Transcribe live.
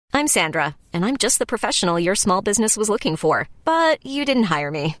I'm Sandra, and I'm just the professional your small business was looking for. But you didn't hire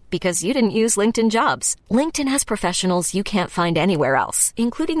me because you didn't use LinkedIn Jobs. LinkedIn has professionals you can't find anywhere else,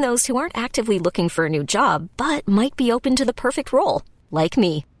 including those who aren't actively looking for a new job, but might be open to the perfect role, like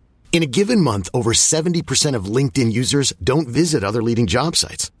me. In a given month, over 70% of LinkedIn users don't visit other leading job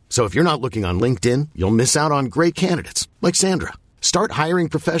sites. So if you're not looking on LinkedIn, you'll miss out on great candidates like Sandra. Start hiring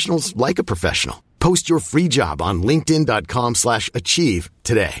professionals like a professional. Post your free job on linkedin.com/achieve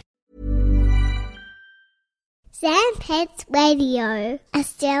today. Sandpets Radio,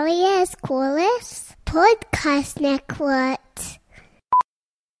 Australia's coolest podcast network.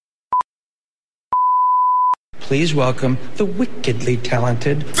 Please welcome the wickedly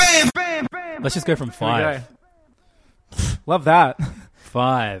talented. Let's just go from 5. Love that.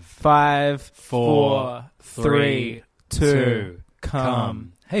 5, 5, 4, 3, 2,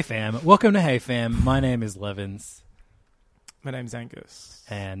 come. Hey fam, welcome to Hey Fam. My name is Levins, My name's Angus.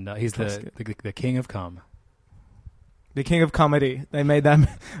 and he's the king of cum. The king of comedy. They made them.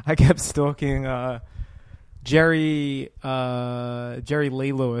 I kept stalking Jerry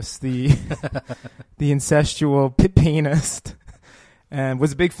Lee Lewis, the incestual pianist, and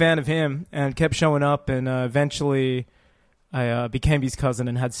was a big fan of him and kept showing up. And eventually, I became his cousin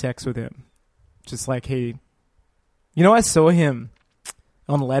and had sex with him, just like he. You know, I saw him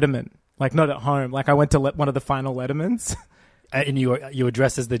on Letterman, like not at home. Like I went to one of the final Lettermans. And you were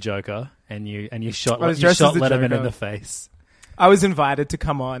dressed as the Joker, and you shot Joker. Letterman in the face. I was invited to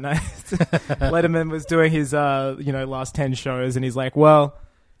come on. Letterman was doing his last 10 shows, and he's like, "Well,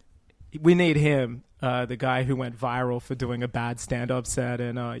 we need him, the guy who went viral for doing a bad stand-up set."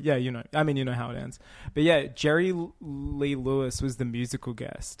 And you know how it ends. But yeah, Jerry Lee Lewis was the musical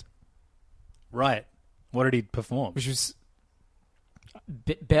guest. Right. What did he perform? Which was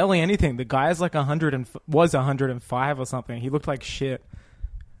barely anything. The guy is like 105 or something. He looked like shit.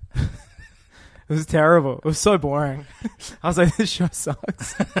 It was terrible. It was so boring. I was like, this show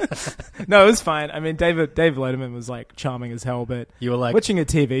sucks. No, it was fine. I mean, Dave Letterman was like charming as hell, but You were like- watching a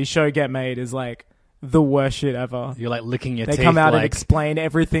TV show get made is like the worst shit ever. You're like licking your They teeth. come out like, and explain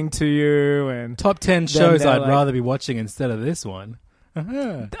everything to you, and top 10 shows they're I'd like- rather be watching instead of this one.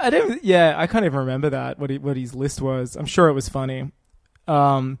 Uh-huh. I can't even remember that, what his list was. I'm sure it was funny.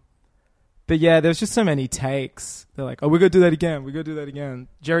 But yeah, there was just so many takes. They're like, "Oh, we're gonna do that again. We're gonna do that again."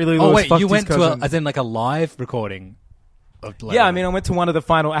 Jerry Lee Lewis. Oh wait, fucked you his went cousin. as in like a live recording of Letterman. Yeah, I mean, I went to one of the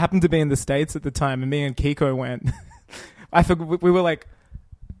final. I happened to be in the States at the time, and me and Kiko went. I forgot, we were like,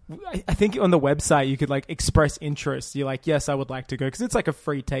 I think on the website you could like express interest. You're like, yes, I would like to go, because it's like a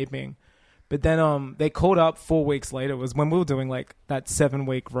free taping. But then they called up 4 weeks later. It was when we were doing like that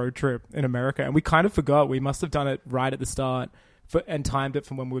 7-week road trip in America, and we kind of forgot. We must have done it right at the start and timed it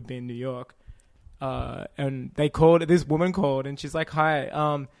from when we would be in New York. And they called. This woman called, and she's like,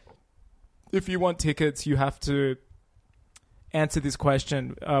 "Hi, if you want tickets, you have to answer this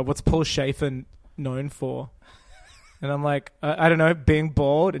question. What's Paul Schaefer known for?" And I'm like, I don't know, being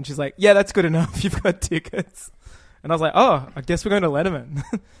bald. And she's like, "Yeah, that's good enough. You've got tickets." And I was like, "Oh, I guess we're going to Letterman."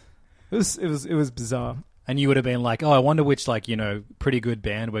 It was bizarre. And you would have been like, "Oh, I wonder which pretty good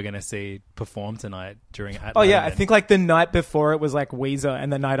band we're going to see perform tonight during." Oh yeah, I think like the night before it was like Weezer,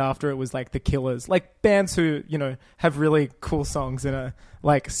 and the night after it was like the Killers, like bands who have really cool songs and are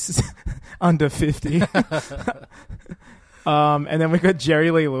like under 50. And then we got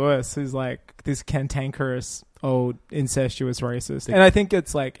Jerry Lee Lewis, who's like this cantankerous old incestuous racist. And I think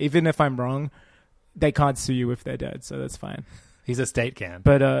it's like, even if I'm wrong, they can't sue you if they're dead, so that's fine. He's a state can.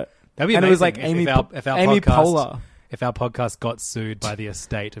 But that'd be amazing. And it was like if our Amy podcast, Poehler. If our podcast got sued by the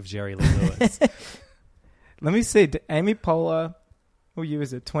estate of Jerry Lee Lewis. Let me see. Amy Poehler, what year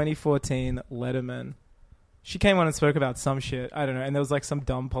is it? 2014 Letterman. She came on and spoke about some shit. I don't know. And there was like some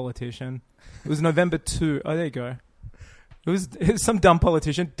dumb politician. It was November 2. Oh, there you go. It was some dumb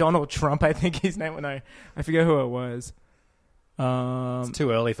politician. Donald Trump, I think his name. No, I forget who it was. It's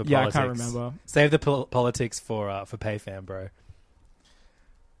too early for politics. Yeah, I can't remember. Save the politics for PayFam, bro.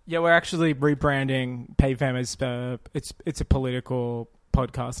 Yeah, we're actually rebranding PayFam as it's a political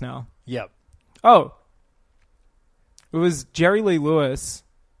podcast now. Yep. Oh, it was Jerry Lee Lewis,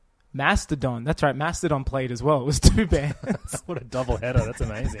 Mastodon. That's right, Mastodon played as well. It was 2 bands. What a double header! That's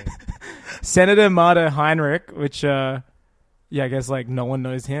amazing. Senator Marta Heinrich, which I guess like no one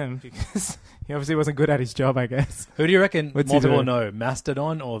knows him because he obviously wasn't good at his job, I guess. Who do you reckon What's more he people doing? know,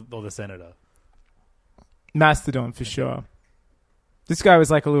 Mastodon or the senator? Mastodon for sure. This guy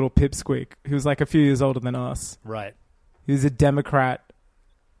was like a little pipsqueak. He was like a few years older than us. Right. He was a Democrat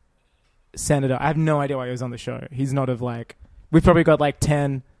senator. I have no idea why he was on the show. He's not of like... We've probably got like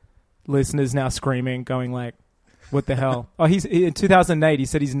 10 listeners now screaming, going like, What the hell? Oh, in 2008. He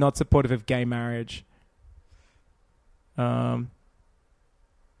said he's not supportive of gay marriage. There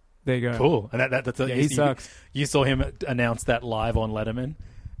you go. Cool. And he sucks. You saw him announce that live on Letterman,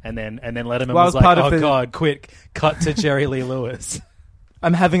 and then Letterman Well, was like, "Oh God, quick! Cut to Jerry Lee Lewis.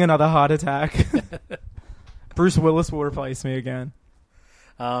 I'm having another heart attack. Bruce Willis will replace me again."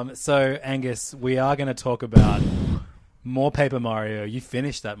 So Angus, we are going to talk about more Paper Mario. You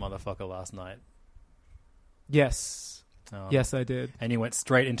finished that motherfucker last night. Yes. Yes, I did. And you went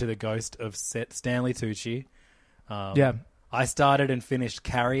straight into the ghost of Stanley Tucci. Yeah. I started and finished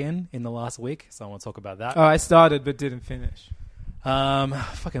Carrion in the last week, so I want to talk about that. Oh, I started but didn't finish.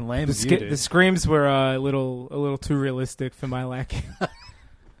 Fucking lame as you, dude. The screams were a little too realistic for my liking.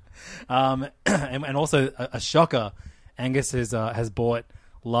 And also a shocker, Angus has bought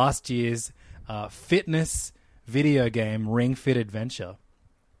last year's fitness video game Ring Fit Adventure.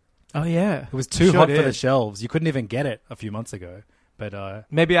 Oh yeah, it was too hot for the shelves. You couldn't even get it a few months ago. But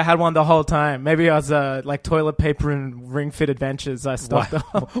maybe I had one the whole time. Maybe I was like toilet paper and Ring Fit Adventures. I stocked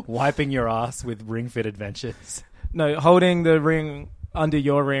up. Wiping your ass with Ring Fit Adventures. No, holding the ring under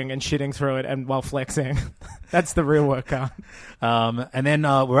your ring and shitting through it, and while flexing. That's the real workout. And then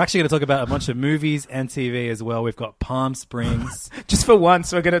we're actually going to talk about a bunch of movies and TV as well. We've got Palm Springs. Just for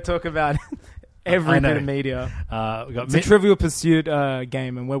once, we're going to talk about every bit of media. We got it's a Trivial Pursuit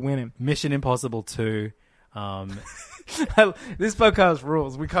game, and we're winning. Mission Impossible 2. This podcast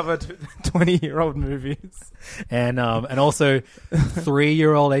rules. We cover 20-year-old movies, and also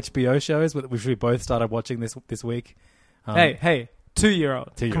 3-year-old HBO shows, which we both started watching this week. Hey,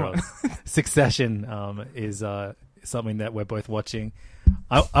 2-year-old. 2-year-old. Succession is something that we're both watching.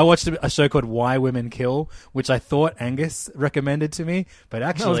 I watched a show called Why Women Kill, which I thought Angus recommended to me, but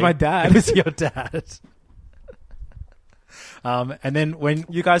actually that was my dad. It was your dad. And then when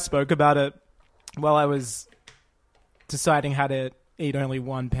you guys spoke about it while I was deciding how to eat only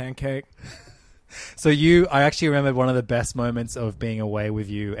one pancake. So I actually remembered one of the best moments of being away with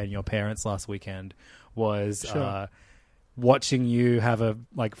you and your parents last weekend was watching you have a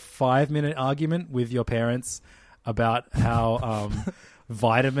 5-minute argument with your parents about how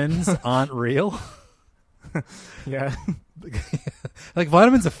vitamins aren't real. Yeah.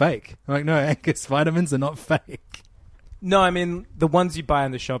 Vitamins are fake. I'm like, no, Angus, vitamins are not fake. No, I mean, the ones you buy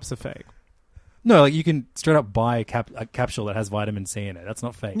in the shops are fake. No, you can straight up buy a capsule that has vitamin C in it. That's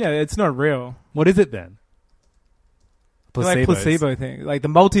not fake. Yeah, it's not real. What is it then? Placebo thing. The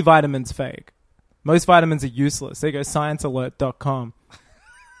multivitamin's fake. Most vitamins are useless. There you go, sciencealert.com.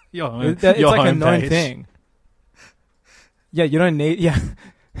 It's like a known thing. Yeah, you don't need... Yeah.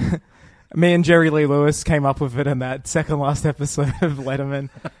 Me and Jerry Lee Lewis came up with it in that second last episode of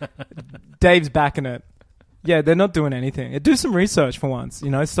Letterman. Dave's backing it. Yeah, they're not doing anything. Do some research for once.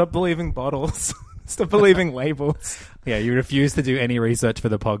 Stop believing bottles. Stop believing labels. Yeah, you refuse to do any research for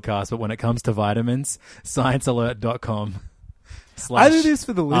the podcast, but when it comes to vitamins, sciencealert.com. I do this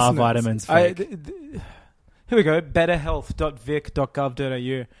for the listeners. Are vitamins fake? Here we go.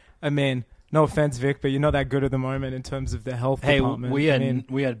 betterhealth.vic.gov.au. I mean, no offense, Vic, but you're not that good at the moment in terms of the health department.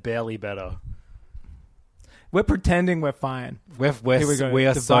 We are barely better. We're pretending we're fine. Here we go. We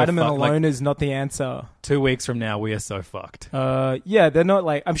are the so vitamin fucked. alone is not the answer. 2 weeks from now, we are so fucked. Yeah, they're not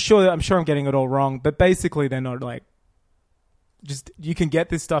I'm sure I'm getting it all wrong, but basically they're not just you can get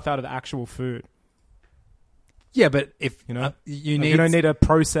this stuff out of actual food. Yeah, but if you you don't need a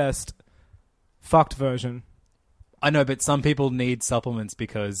processed fucked version. I know, but some people need supplements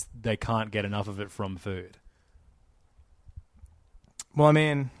because they can't get enough of it from food. Well, I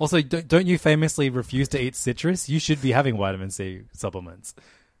mean... Also, don't you famously refuse to eat citrus? You should be having vitamin C supplements.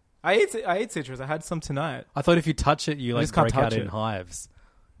 I ate citrus. I had some tonight. I thought if you touch it, you just break out in hives.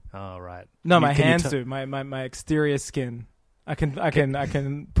 Oh, right. No, my hands do. My exterior skin. I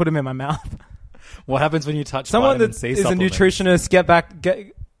can put them in my mouth. What happens when you touch someone vitamin that C is a supplements?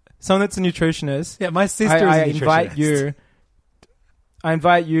 nutritionist? Someone that's a nutritionist. Yeah, my sister is a nutritionist. I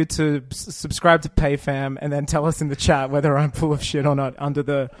invite you to subscribe to PayFam and then tell us in the chat whether I'm full of shit or not under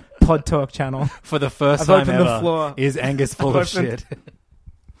the Pod Talk channel. For the first time ever, is Angus full of shit?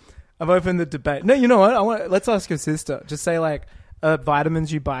 I've opened the debate. No, you know what? Let's ask your sister. Just say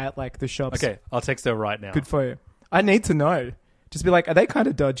vitamins you buy at the shops. Okay, I'll text her right now. Good for you. I need to know. Just be are they kind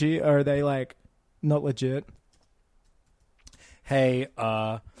of dodgy or are they not legit? Hey,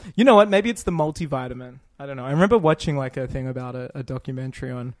 you know what? Maybe it's the multivitamin. I don't know. I remember watching a thing about a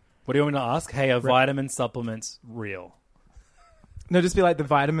documentary on... What do you want me to ask? Hey, are vitamin supplements real? No, just be the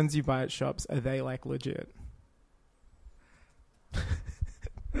vitamins you buy at shops, are they legit?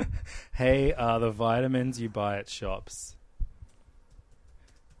 Hey, are the vitamins you buy at shops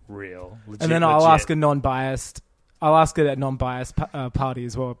real? Legit, and then I'll ask a non-biased I'll ask her at non-biased party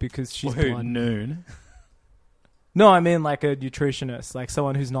as well because she's Who, blunt. Noon? No, I mean like a nutritionist, like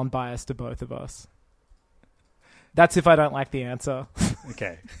someone who's non-biased to both of us. That's if I don't like the answer.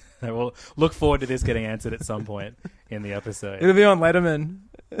 Okay. We'll look forward to this getting answered at some point in the episode. It'll be on Letterman.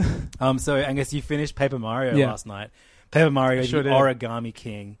 So I guess you finished Paper Mario Yeah. last night. Paper Mario, Sure the did. Origami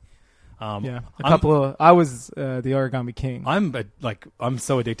King. Yeah, I was the Origami King. I'm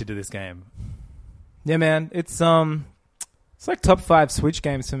so addicted to this game. Yeah, man, it's like top 5 Switch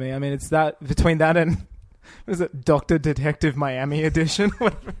games for me. I mean, it's that between that and what is it, Dr. Detective Miami Edition?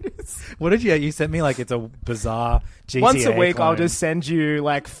 Whatever it is. What did you sent me? Like it's a bizarre GTA Once a week, clone. I'll just send you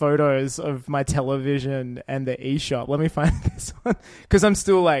like photos of my television and the eShop. Let me find this one because I'm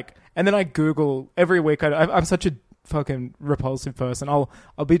still like, and then I Google every week. I'm such a fucking repulsive person. I'll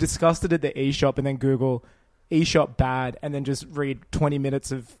be disgusted at the eShop and then Google eShop bad and then just read 20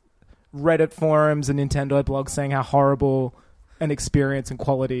 minutes of Reddit forums and Nintendo blogs saying how horrible an experience and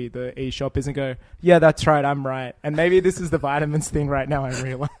quality the eShop is and go, yeah, that's right, I'm right. And maybe this is the vitamins thing right now.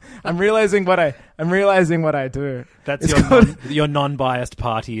 I'm realizing what I do. That's your non-biased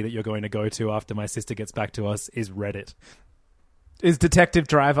party that you're going to go to after my sister gets back to us is Reddit. Is Detective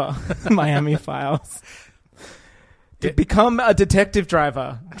Driver, Miami Files. To become a detective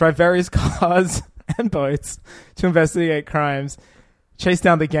driver, drive various cars and boats to investigate crimes, chase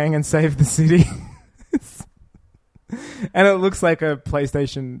down the gang and save the city. And it looks like a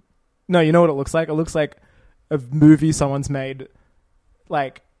PlayStation. No, you know what it looks like? It looks like a movie someone's made.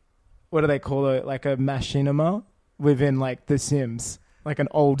 Like, what do they call it? Like a machinima within like The Sims, like an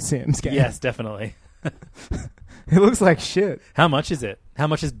old Sims game. Yes, definitely. It looks like shit. How much is it? How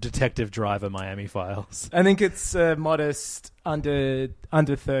much is Detective Driver Miami Files? I think it's modest under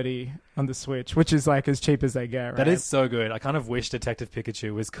 30 on the Switch, which is like as cheap as they get, right? That is so good. I kind of wish Detective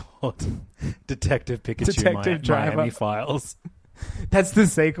Pikachu was called Detective Pikachu Detective Driver. Miami Files. That's the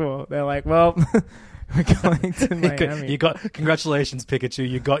sequel. They're like, well, we're going to Miami. Congratulations, Pikachu.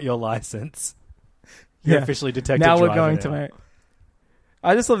 You got your license. You're officially Detective now Driver. We're going to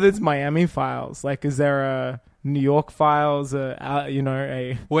I just love this Miami Files. Like, is there a New York Files? A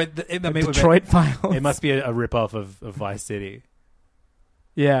Detroit Files? It must be a rip-off of Vice City.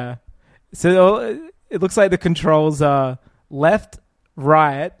 Yeah. So it looks like the controls are left,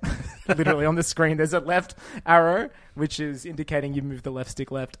 right. Literally on the screen, there's a left arrow, which is indicating you move the left stick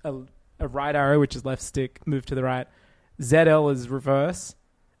left. A right arrow, which is left stick, move to the right. ZL is reverse.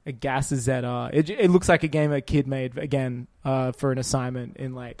 A gas is ZR. It looks like a game a kid made, again, for an assignment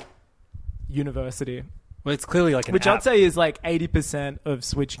in, like, university. Well, it's clearly like an Which app. I'd say is, like, 80% of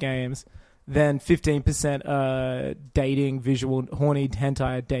Switch games. Then 15% dating visual, horny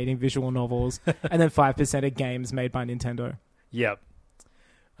hentai dating visual novels. And then 5% are games made by Nintendo. Yep.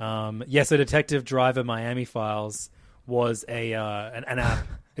 So Detective Driver Miami Files was an app.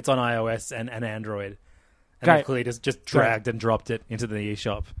 It's on iOS and Android. And they clearly just dragged and dropped it into the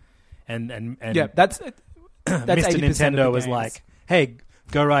eShop. And yeah, that's Mr. 80% Nintendo of was games. like, hey,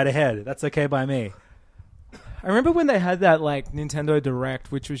 go right ahead. That's okay by me. I remember when they had that like Nintendo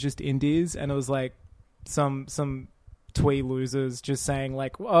Direct, which was just indies, and it was like some twee losers just saying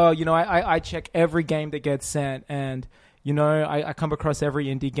like, oh, you know, I check every game that gets sent, and you know, I come across every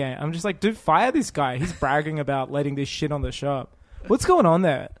indie game. I'm just like, dude, fire this guy. He's bragging about letting this shit on the shop. What's going on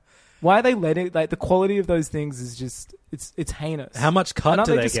there? Why are they letting, like, the quality of those things is just, it's heinous. How much cut and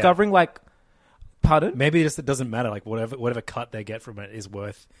do they discovering, get? like, pardon? Maybe it doesn't matter. Like, whatever cut they get from it is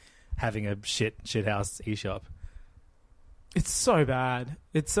worth having a shithouse eShop. It's so bad.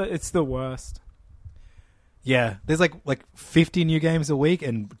 It's the worst. Yeah, there's like 50 new games a week,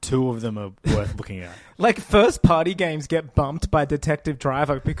 and 2 of them are worth looking at. Like, first-party games get bumped by Detective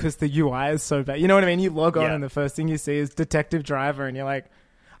Driver because the UI is so bad. You know what I mean? You log on and the first thing you see is Detective Driver, and you're like...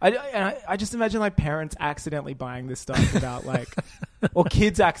 I just imagine, like, parents accidentally buying this stuff without, like... or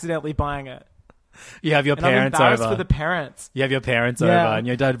kids accidentally buying it. You have your parents I'm embarrassed over. for the parents. You have your parents over, and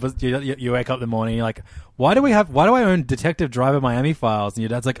your dad you wake up in the morning, and you're like, why do I own Detective Driver Miami Files? And your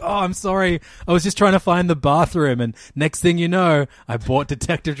dad's like, oh, I'm sorry, I was just trying to find the bathroom, and next thing you know, I bought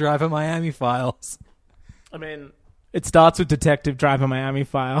Detective Driver Miami Files. I mean, it starts with Detective Driver Miami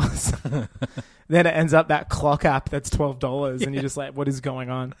Files. Then it ends up that clock app that's $12, and you're just like, what is going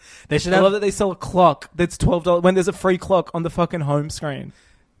on? I love that they sell a clock that's $12 when there's a free clock on the fucking home screen.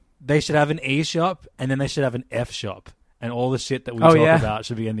 They should have an eShop, and then they should have an F shop, and all the shit that we talk about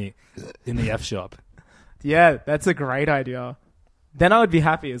should be in the F shop. Yeah, that's a great idea. Then I would be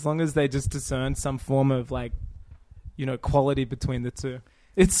happy as long as they just discern some form of, like, you know, quality between the two.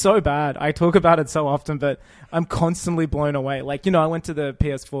 It's so bad. I talk about it so often, but I'm constantly blown away. Like, you know, I went to the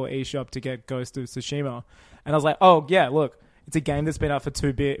PS4 eShop to get Ghost of Tsushima, And I was like, oh yeah, look, it's a game that's been out for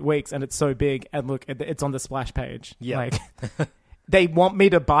 2 weeks and it's so big, and look, it's on the splash page. Yeah. Like, they want me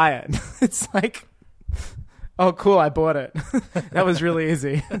to buy it. It's like, oh cool, I bought it. That was really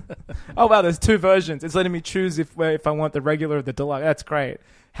easy. Oh wow, there's 2 versions. It's letting me choose if I want the regular or the deluxe. That's great.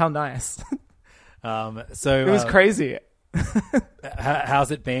 How nice. So it was crazy.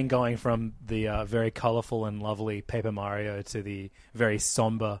 How's it been going from the very colorful and lovely Paper Mario to the very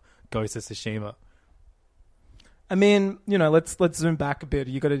somber Ghost of Tsushima? I mean, let's zoom back a bit.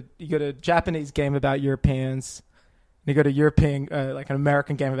 You got a Japanese game about Europeans. You got a European, like an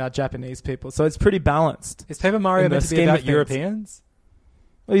American game about Japanese people. So it's pretty balanced. Is Paper Mario meant to be about Europeans?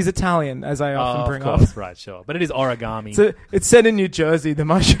 Well, he's Italian, as I often bring up. Of course, right, sure. But it is origami. So it's set in New Jersey. The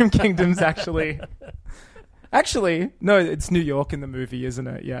Mushroom Kingdom's actually... Actually, no, it's New York in the movie, isn't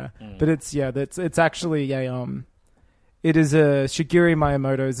it? Yeah. But it's actually it is a Shigeru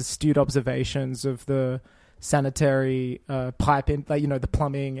Miyamoto's astute observations of the sanitary pipe in, the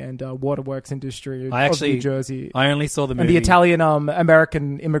plumbing and waterworks industry of New Jersey. I only saw the movie. And the Italian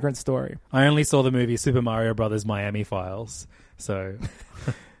American immigrant story. I only saw the movie Super Mario Brothers Miami Files. So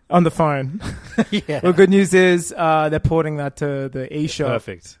on the phone. Yeah. Well, good news is they're porting that to the eShop.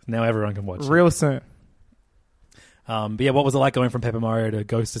 Perfect. Now everyone can watch it. Real soon. But yeah, what was it like going from Paper Mario to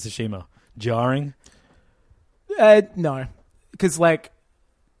Ghost of Tsushima? Jarring? No. Because,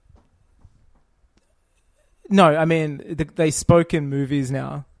 no, I mean, they spoke in movies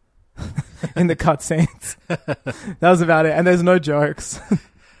now. In the cutscenes. That was about it. And there's no jokes.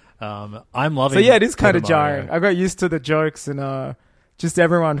 I'm loving. So yeah, it is kind of Paper jarring. Mario. I got used to the jokes and just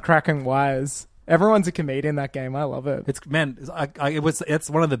everyone cracking wires. Everyone's a comedian in that game. I love it. It's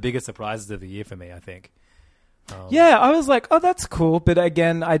one of the biggest surprises of the year for me, I think. Yeah, I was like, oh, that's cool. But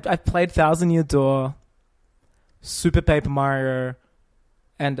again, I played Thousand Year Door, Super Paper Mario,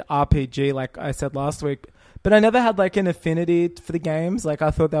 and RPG, like I said last week. But I never had an affinity for the games. I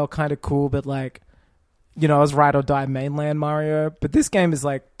thought they were kind of cool, but I was ride or die mainland Mario. But this game is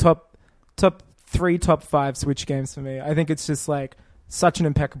top 3, top 5 Switch games for me. I think it's just such an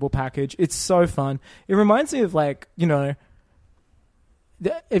impeccable package. It's so fun. It reminds me of it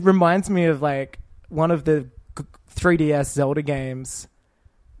reminds me of one of the 3DS Zelda games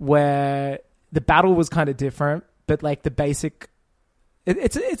where the battle was kind of different, but the basic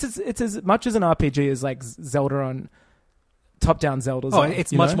it's as much as an RPG as Zelda on top-down Zeldas. Oh,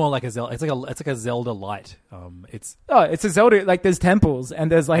 it's much more like a Zelda. It's like a Zelda light. It's a Zelda. There's temples and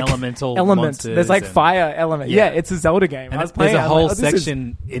there's elemental elements. monsters. There's fire element. Yeah, it's a Zelda game. And there's a whole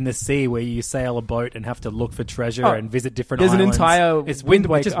section in the sea where you sail a boat and have to look for treasure and visit different islands. There's an entire it's Wind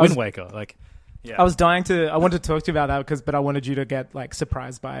Waker. Just Wind Waker. Yeah. I was dying to. I wanted to talk to you about that but I wanted you to get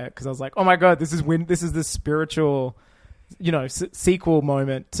surprised by it because I was like, oh my god, this is the spiritual, sequel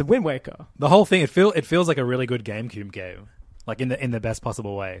moment to Wind Waker. The whole thing, it feels like a really good GameCube game, in the best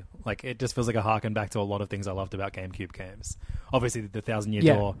possible way. It just feels like a harken back to a lot of things I loved about GameCube games. Obviously, the Thousand Year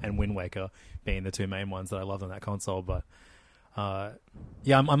Door and Wind Waker being the 2 main ones that I loved on that console. But I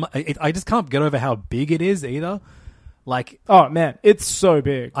just can't get over how big it is either. Oh man, it's so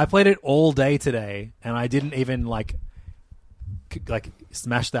big. I played it all day today, and I didn't even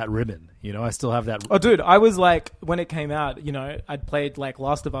smash that ribbon. I still have that. Oh, dude, I was when it came out, I'd played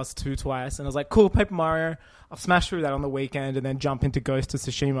Last of Us 2 twice, and I was like, cool, Paper Mario. I'll smash through that on the weekend, and then jump into Ghost of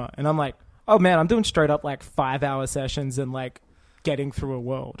Tsushima. And I'm like, oh man, I'm doing straight up 5-hour sessions and getting through a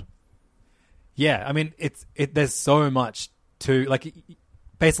world. Yeah, I mean, there's so much to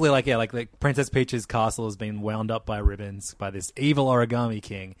basically, Princess Peach's castle has been wound up by ribbons by this evil origami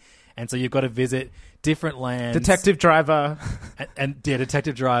king, and so you've got to visit different lands. Detective Driver,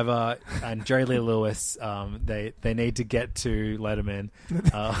 Detective Driver and Jerry Lee Lewis. They need to get to Letterman.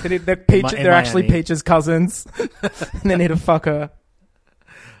 They're actually Peach's cousins, and they need to fuck her.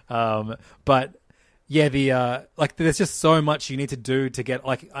 But. Yeah, there's just so much you need to do to get,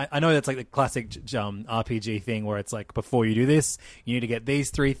 I know that's the classic RPG thing where it's before you do this, you need to get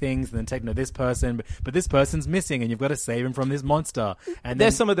these 3 things and then take them to this person, but this person's missing and you've got to save him from this monster. And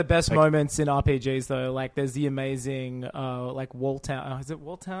there's some of the best moments in RPGs though, there's the amazing, Wall Town, is it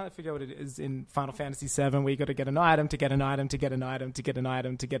Wall Town? I forget what it is in Final Fantasy VII where you got to get an item to get an item to get an item to get an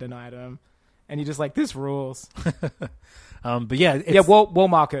item to get an item. And you're just this rules. But yeah. Wall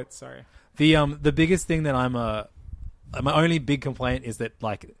Market, sorry. The biggest thing that my only big complaint is that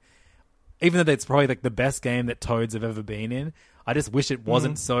even though it's probably the best game that Toads have ever been in, I just wish it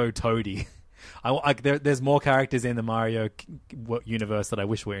wasn't so Toady. There's more characters in the Mario universe that I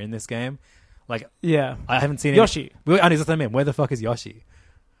wish were in this game. I haven't seen Yoshi. That's what I mean. Where the fuck is Yoshi?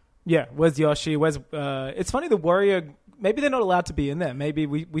 Yeah, where's Yoshi? Where's it's funny the Wario. Maybe they're not allowed to be in there. Maybe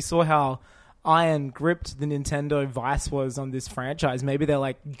we saw how iron gripped the Nintendo vice was on this franchise. Maybe they're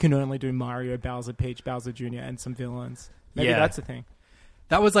like, you can only do Mario, Bowser, Peach, Bowser Jr., and some villains. Maybe that's the thing.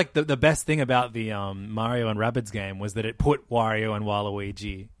 That was like the best thing about the Mario and Rabbids game was that it put Wario and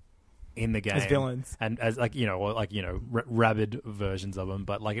Waluigi in the game as villains, and as rabid versions of them.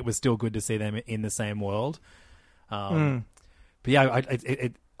 But like, it was still good to see them in the same world. But yeah,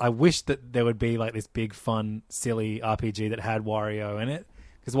 I wish that there would be like this big, fun, silly RPG that had Wario in it,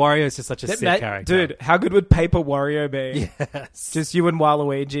 because Wario is just such a sick character. Dude, how good would Paper Wario be? Yes, just you and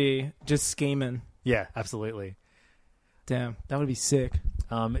Waluigi just scheming. Yeah, absolutely. Damn, that would be sick.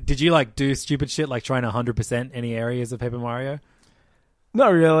 Did you like do stupid shit like trying to 100% any areas of Paper Mario?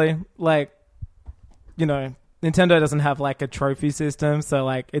 Not really. Like, you know, Nintendo doesn't have like a trophy system, so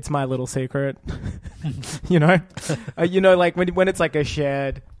like it's my little secret. You know, like when it's like a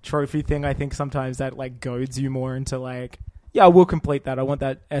shared trophy thing, I think sometimes that like goads you more into like, yeah, I will complete that. I want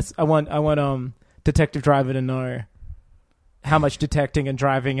that. I want Detective Driver to know how much detecting and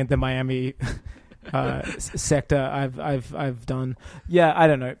driving in the Miami sector I've done. Yeah, I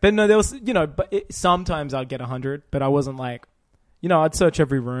don't know, but no, there was, you know, but sometimes I'd get 100, but I wasn't like, you know, I'd search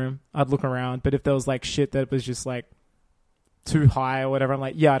every room, I'd look around, but if there was like shit that was just like too high or whatever, I'm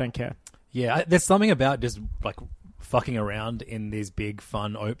like, yeah, I don't care. Yeah, there's something about just like fucking around in these big,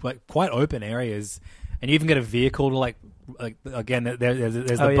 fun, quite open areas, and you even get a vehicle to like again. There's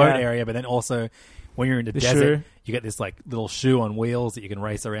the boat area, but then also when you're in the desert, you get this like little shoe on wheels that you can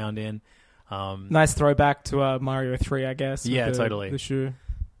race around in. Nice throwback to Mario 3, I guess. Yeah, totally. The shoe.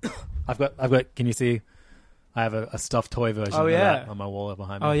 I've got. Can you see? I have a stuffed toy version of that on my wall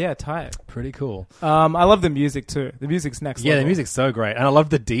behind me. Oh yeah, tight. Pretty cool. I love the music too. The music's next level. Yeah, the music's so great, and I love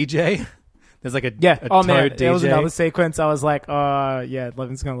the DJ. There's like a oh Toad man, DJ. there was another sequence. I was like, yeah,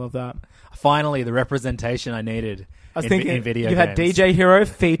 Levin's gonna love that. Finally, the representation I needed. I was thinking in video you games. had DJ Hero,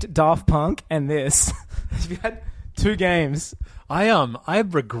 feat Daft Punk, and this. You had 2 games. I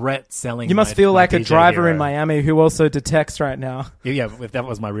regret selling. You must feel like a DJ driver Hero in Miami who also detects right now. Yeah, if that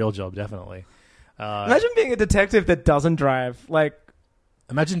was my real job, definitely. Imagine being a detective that doesn't drive. Like,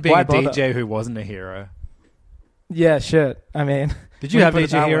 imagine being a DJ who wasn't a hero. Yeah, shit. I mean, did you have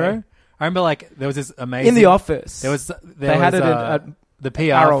DJ Hero? I remember like there was this amazing in the office. They had it at the PR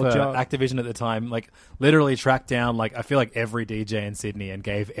for Activision at the time. Like literally tracked down like I feel like every DJ in Sydney and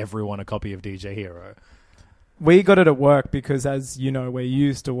gave everyone a copy of DJ Hero. We got it at work because, as you know, where you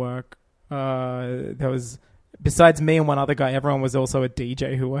used to work, there was besides me and one other guy, everyone was also a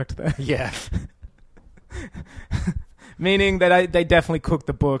DJ who worked there. Yeah. Meaning that they definitely cooked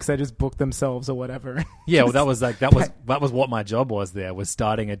the books. They just booked themselves or whatever. Yeah, well, that was what my job was. There was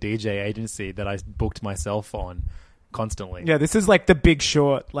starting a DJ agency that I booked myself on constantly. Yeah, this is like The Big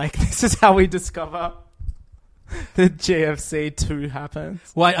Short. Like this is how we discover the GFC 2 happens.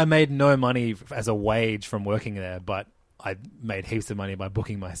 Well, I made no money as a wage from working there, but I made heaps of money by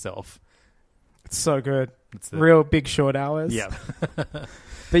booking myself. It's so good. It's real Big Short hours. Yeah.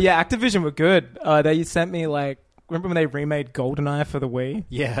 But yeah, Activision were good. They sent me like, remember when they remade GoldenEye for the Wii?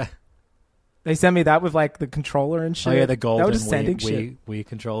 Yeah. They sent me that with like the controller and shit. Oh yeah, the golden Wii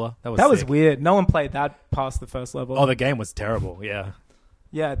controller. That was weird. No one played that past the first level. Oh, the game was terrible. Yeah.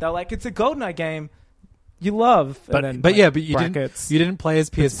 Yeah, they're like, it's a GoldenEye game you love. But you didn't play as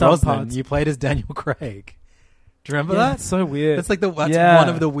Pierce Brosnan. You played as Daniel Craig. Do you remember that? It's so weird. That's one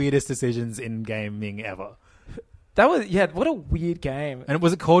of the weirdest decisions in gaming ever. That was what a weird game. And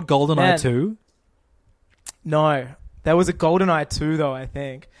was it called GoldenEye 2? No. There was a GoldenEye 2 though, I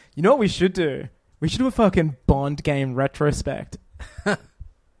think. You know what we should do? We should do a fucking Bond game retrospect.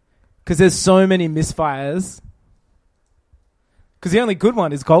 Because there's so many misfires. Because the only good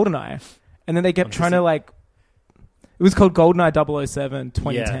one is GoldenEye. And then they kept trying to like... It was called GoldenEye 007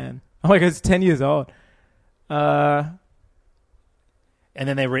 2010. Yeah. Oh my God, it's 10 years old. And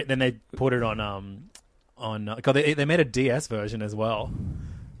then they put it on God, they made a DS version as well.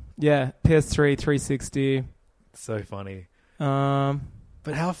 Yeah, PS3, 360. So funny.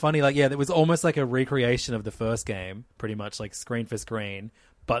 But how funny, like, yeah, it was almost like a recreation of the first game, pretty much like screen for screen,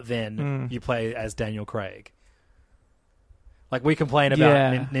 but then you play as Daniel Craig. Like, we complain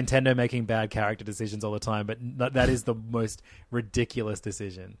about Nintendo making bad character decisions all the time, but that is the most ridiculous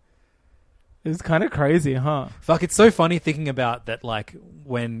decision. It's kind of crazy, huh? Fuck, it's so funny thinking about that, like,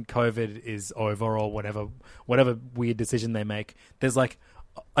 when COVID is over or whatever weird decision they make, there's like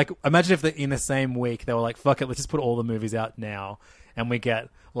imagine if in the same week they were like, fuck it, let's just put all the movies out now, and we get,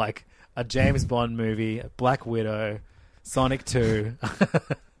 like, a James Bond movie, Black Widow, Sonic 2.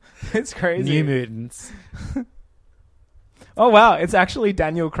 It's crazy. New Mutants. Oh, wow, it's actually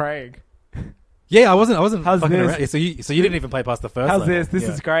Daniel Craig. Yeah, I wasn't How's fucking this? around. So you didn't even play past the first How's level. this? This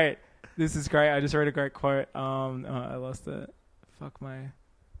is great. This is great. I just read a great quote. I lost it. Fuck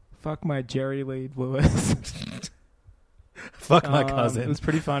my Jerry Lee Lewis. Fuck my cousin. It was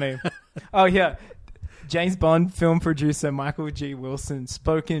pretty funny. Oh, yeah. James Bond film producer Michael G. Wilson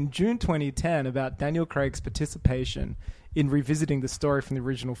spoke in June 2010 about Daniel Craig's participation in revisiting the story from the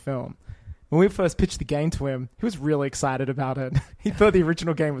original film. When we first pitched the game to him, he was really excited about it. He thought the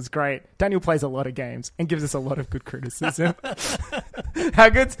original game was great. Daniel plays a lot of games and gives us a lot of good criticism. How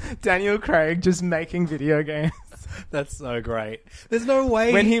good's Daniel Craig just making video games? That's so great. There's no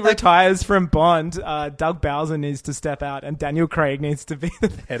way... When he retires from Bond, Doug Bowser needs to step out and Daniel Craig needs to be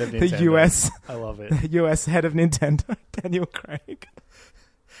the head of Nintendo. The US... I love it. The US head of Nintendo, Daniel Craig.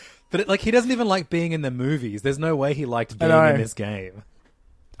 But he doesn't even like being in the movies. There's no way he liked being in this game.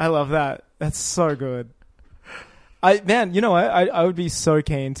 I love that. That's so good. I would be so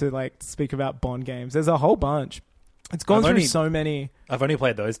keen to speak about Bond games. There's a whole bunch. It's gone through so many. I've only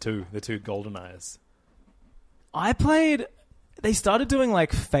played those two, the two GoldenEyes. They started doing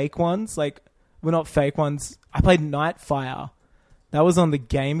fake ones. Well, not fake ones. I played Nightfire. That was on the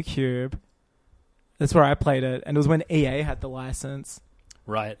GameCube. That's where I played it. And it was when EA had the license.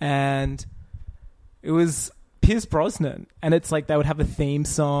 Right. And it was Pierce Brosnan. And it's they would have a theme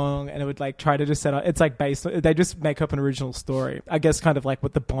song and it would try to just set up. It's they just make up an original story. I guess kind of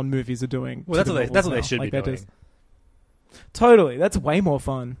what the Bond movies are doing. Well, that's what they should be doing. Totally. That's way more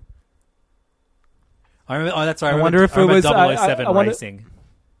fun. I remember, that's right. I wonder if it was 007 Racing. Do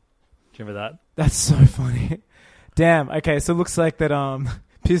you remember that? That's so funny. Damn. Okay, so it looks like that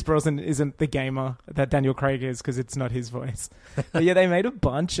Pierce Brosnan isn't the gamer that Daniel Craig is because it's not his voice. But yeah, they made a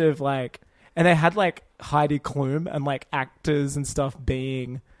bunch of and they had Heidi Klum and actors and stuff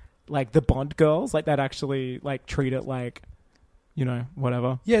being the Bond girls that actually treat it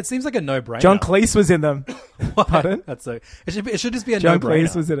whatever. Yeah, it seems like a no-brainer. John Cleese was in them. Pardon? That's so. It should just be a John no-brainer. John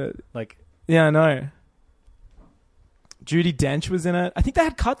Cleese was in it. Yeah, I know. Judi Dench was in it. I think they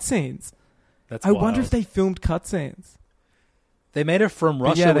had cutscenes. I wonder if they filmed cutscenes. They made a From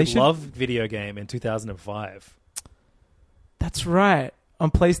Russia with Love video game in 2005. That's right.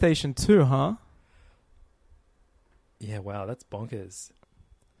 On PlayStation 2, huh? Yeah, wow, that's bonkers.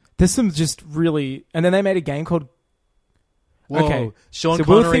 There's some just really... And then they made a game called... Whoa. Okay.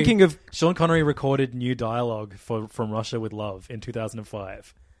 Sean Connery recorded new dialogue for From Russia with Love in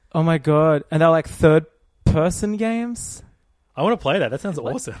 2005. Oh my God. And they're third-person games? I want to play that. That sounds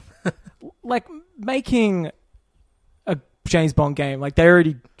awesome. Making a James Bond game, they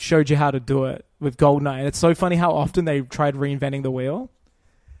already showed you how to do it with GoldenEye. And it's so funny how often they tried reinventing the wheel.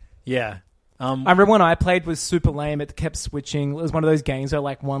 Yeah. I remember when I played was super lame. It kept switching. It was one of those games where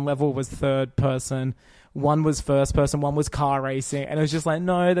one level was third person, one was first person, one was car racing. And it was just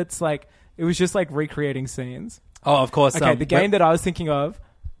no, that's it was just recreating scenes. Oh, of course. Okay, the game that I was thinking of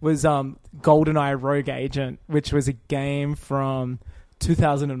was GoldenEye Rogue Agent, which was a game from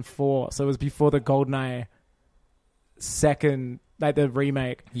 2004. So it was before the GoldenEye second, the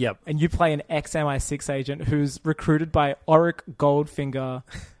remake. Yep. And you play an ex-MI6 agent who's recruited by Auric Goldfinger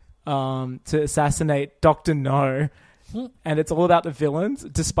to assassinate Dr. No. And it's all about the villains.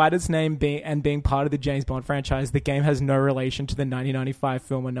 Despite its name being part of the James Bond franchise, the game has no relation to the 1995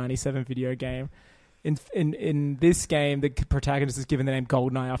 film or 97 video game. In this game, the protagonist is given the name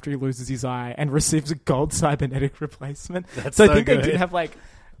GoldenEye after he loses his eye and receives a gold cybernetic replacement. That's so so I think good. They did have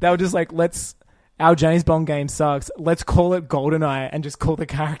they were just our James Bond game sucks. Let's call it GoldenEye and just call the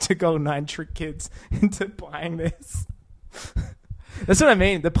character GoldenEye and trick kids into buying this. That's what I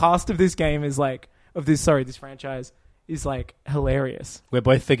mean. The past of this game is this franchise is hilarious. We're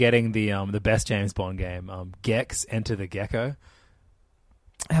both forgetting the best James Bond game, Gex: Enter the Gecko.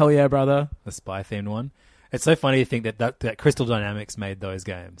 Hell yeah, brother. The spy-themed one. It's so funny to think that Crystal Dynamics made those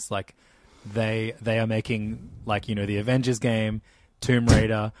games. They are making, the Avengers game, Tomb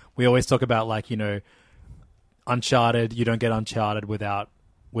Raider. We always talk about, Uncharted. You don't get Uncharted without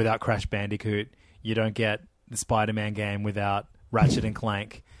Crash Bandicoot. You don't get the Spider-Man game without Ratchet and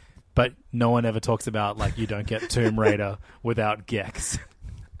Clank. But no one ever talks about, you don't get Tomb Raider without Gex.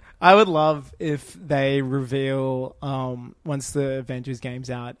 I would love if they reveal once the Avengers game's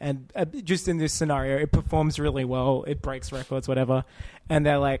out, and just in this scenario, it performs really well, it breaks records, whatever, and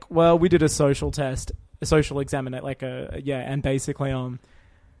they're well, we did a social test, a social exam, and basically,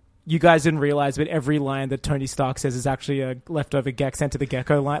 you guys didn't realize, but every line that Tony Stark says is actually a leftover Gex Enter the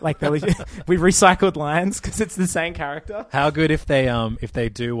Gecko line. We recycled lines because it's the same character. How good if they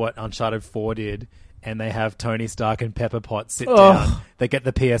do what Uncharted 4 did and they have Tony Stark and Pepper Potts sit Oh. down. They get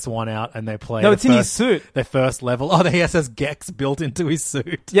the PS1 out and they play. No, the it's in his first- suit. Their first level. Oh, he has Gex built into his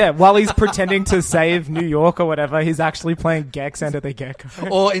suit. Yeah, while he's pretending to save New York or whatever, he's actually playing Gex Enter the Gecko.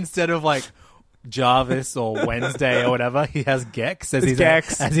 Or instead of like Jarvis or Wednesday or whatever, he has Gex as It's his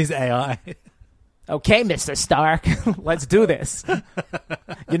Gex. as his AI. Okay, Mr. Stark, let's do this.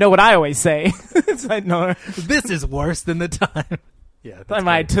 You know what I always say? It's like, no. This is worse than the time. Yeah, Time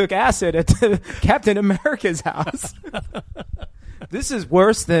I took acid at Captain America's house. This is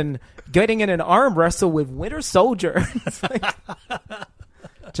worse than getting in an arm wrestle with Winter Soldier. It's like,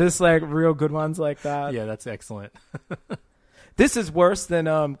 just like real good ones like that. Yeah, that's excellent. This is worse than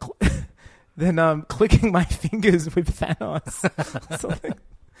clicking my fingers with Thanos. Something.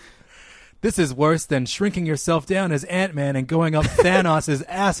 This is worse than shrinking yourself down as Ant-Man and going up Thanos'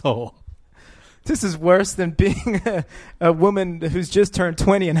 asshole. This is worse than being a woman who's just turned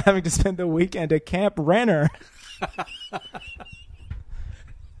 20 and having to spend the weekend at Camp Renner.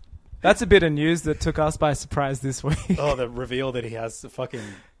 That's a bit of news that took us by surprise this week. Oh, the reveal that he has a fucking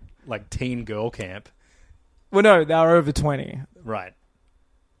like teen girl camp. Well, no, they are over 20, Right.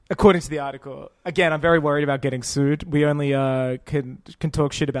 according to the article. Again, I'm very worried about getting sued. We only can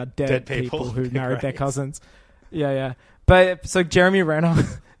talk shit about dead people. people who married their Right. cousins. Yeah. But so Jeremy Renner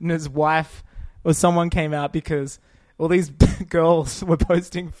and his wife or someone came out because all these girls were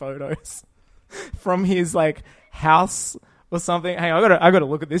posting photos from his like house or something. Hang on, I gotta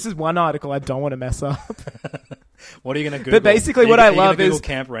look at this. This is one article I don't want to mess up. What are you going to Google? basically Are you what gonna- I are you gonna love Google is-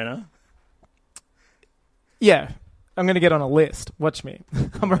 Camp Renner. Yeah, I'm gonna get on a list. Watch me.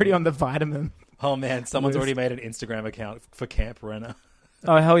 I'm already on the vitamin. Oh man, someone's List. already made an Instagram account for Camp Renner.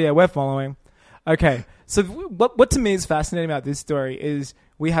 Oh, hell yeah, we're following. Okay, so what to me is fascinating about this story is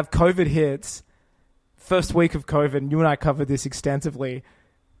we have COVID hits, first week of COVID, and you and I covered this extensively.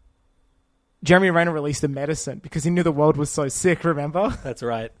 Jeremy Renner released a medicine because he knew the world was so sick, remember? That's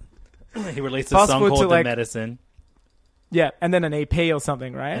right. He released a Fast song forward called to, The like- Medicine. Yeah, and then an EP or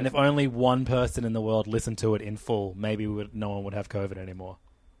something, right? And if only one person in the world listened to it in full, maybe no one would have COVID anymore.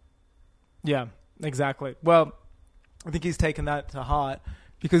 Yeah, exactly. Well, I think he's taken that to heart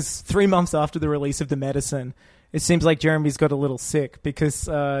because 3 months after the release of the medicine, it seems like Jeremy's got a little sick because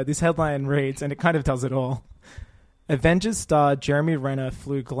this headline reads, and it kind of tells it all. Avengers star Jeremy Renner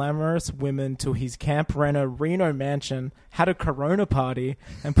flew glamorous women to his Camp Renner Reno mansion, had a corona party,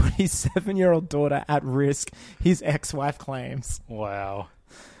 and put his 7-year-old daughter at risk, his ex-wife claims. Wow.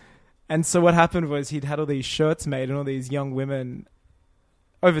 And so what happened was he'd had all these shirts made and all these young women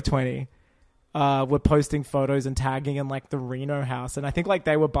over 20 were posting photos and tagging in like the Reno house. And I think like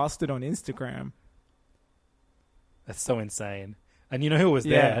they were busted on Instagram. That's so insane. And you know who was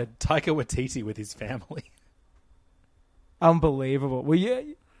Yeah. there? Taika Waititi with his family. Unbelievable. Well, yeah,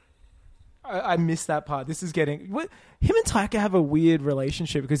 I missed that part. This is getting... Him and Taika have a weird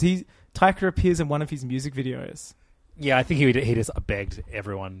relationship because Taika appears in one of his music videos. Yeah, I think he just begged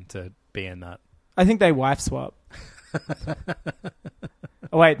everyone to be in that. I think they wife swap.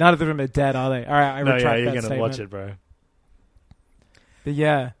 Oh, wait, none of them are dead, are they? All right, I No, retract yeah, you're that going to statement. watch it, bro. But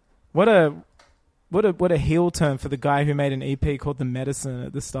yeah, what a heel turn for the guy who made an EP called The Medicine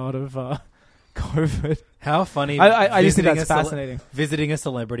at the start of COVID. How funny! I just think visiting that's a fascinating. Visiting a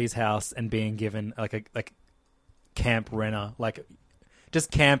celebrity's house and being given like Camp Renner, like just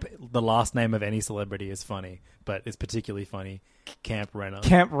Camp. The last name of any celebrity is funny, but it's particularly funny. Camp Renner,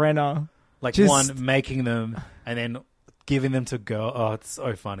 Camp Renner. like just- one making them and then giving them to go. Oh, it's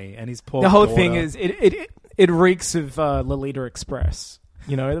so funny. And his poor The whole daughter. thing is it reeks of Lolita Express.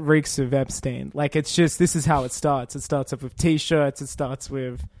 You know, it reeks of Epstein. Like it's just this is how it starts. It starts off with T-shirts. It starts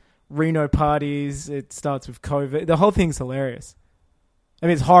with Reno parties. It starts with COVID. The whole thing's hilarious. I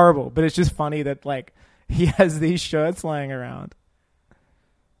mean, it's horrible, but it's just funny that like he has these shirts lying around.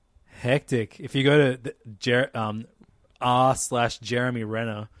 hectic. If you go to r/Jeremy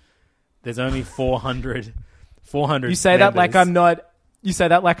Renner, there's only 400. You say that like members. I'm not. You say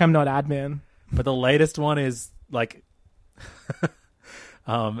that like I'm not admin. But the latest one is like,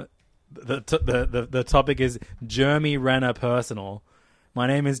 the topic is Jeremy Renner personal. My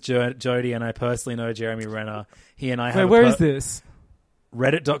name is Jody, and I personally know Jeremy Renner. He and I have. Wait, where is this?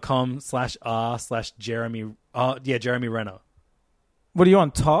 Reddit.com/r/Jeremy. Jeremy Renner. What are you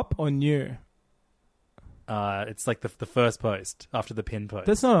on, top or new? It's like the first post after the pin post.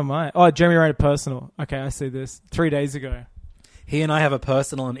 That's not on mine. Oh, Jeremy Renner personal. Okay, I see this. 3 days ago. He and I have a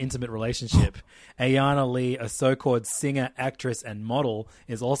personal and intimate relationship. Ayana Lee, a so-called singer, actress, and model,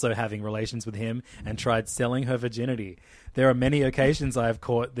 is also having relations with him and tried selling her virginity. There are many occasions I have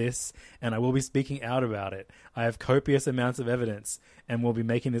caught this, and I will be speaking out about it. I have copious amounts of evidence, and will be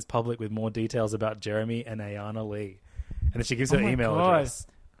making this public with more details about Jeremy and Ayana Lee. And then she gives her email address.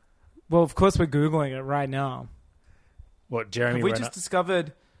 Well, of course we're Googling it right now. What, Jeremy Have we Renner? just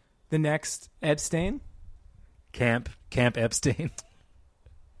discovered the next Epstein? Camp Epstein.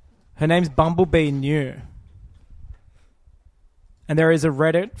 Her name's Bumblebee New. And there is a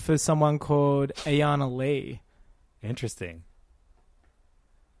Reddit for someone called Ayana Lee. Interesting.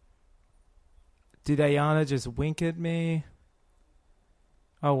 Did Ayana just wink at me?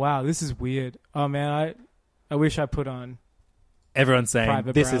 Oh, wow. This is weird. Oh, man. I wish I put on... Everyone's saying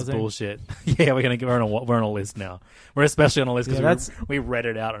private this browsing. is bullshit. Yeah, we're on a list now. We're especially on a list because we read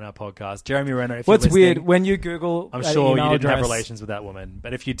it out on our podcast. Jeremy Renner. If What's you're listening, weird when you Google, I'm sure you didn't have address, relations with that woman,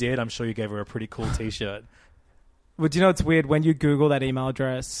 but if you did, I'm sure you gave her a pretty cool T-shirt. Well, do you know what's weird when you Google that email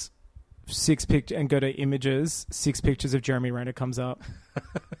address, and go to images, 6 pictures of Jeremy Renner comes up,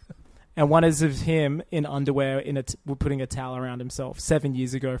 and one is of him in underwear putting a towel around himself 7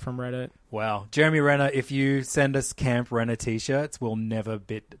 years ago from Reddit. Wow, Jeremy Renner, if you send us Camp Renner T-shirts, we'll never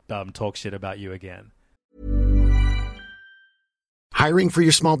talk shit about you again. Hiring for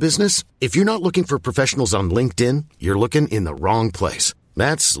your small business? If you're not looking for professionals on LinkedIn, you're looking in the wrong place.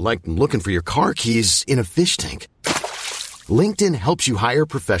 That's like looking for your car keys in a fish tank. LinkedIn helps you hire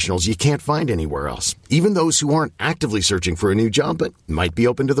professionals you can't find anywhere else, even those who aren't actively searching for a new job but might be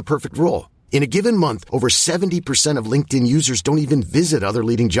open to the perfect role. In a given month, over 70% of LinkedIn users don't even visit other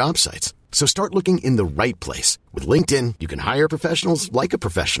leading job sites. So start looking in the right place. With LinkedIn, you can hire professionals like a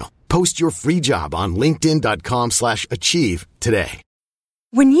professional. Post your free job on linkedin.com/achieve today.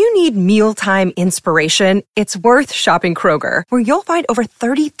 When you need mealtime inspiration, it's worth shopping Kroger, where you'll find over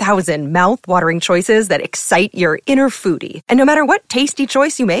 30,000 mouth-watering choices that excite your inner foodie. And no matter what tasty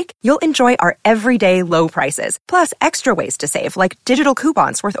choice you make, you'll enjoy our everyday low prices, plus extra ways to save, like digital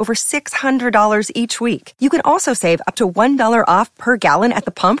coupons worth over $600 each week. You can also save up to $1 off per gallon at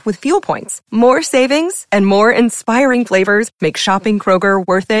the pump with fuel points. More savings and more inspiring flavors make shopping Kroger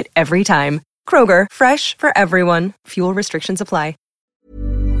worth it every time. Kroger, fresh for everyone. Fuel restrictions apply.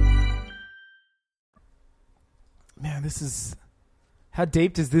 Man, this is... How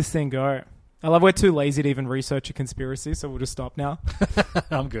deep does this thing go? I love we're too lazy to even research a conspiracy, so we'll just stop now.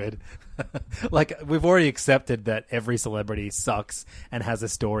 I'm good. Like, we've already accepted that every celebrity sucks and has a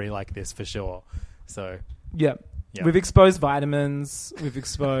story like this for sure. So... Yeah. We've exposed vitamins. We've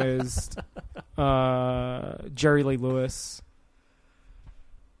exposed Jerry Lee Lewis.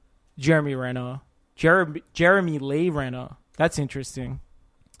 Jeremy Renner. Jeremy Lee Renner. That's interesting.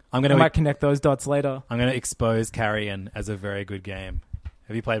 I might connect those dots later. I'm going to expose Carrion as a very good game.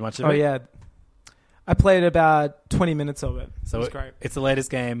 Have you played much of it? Oh, yeah. I played about 20 minutes of it. So it was great. It's the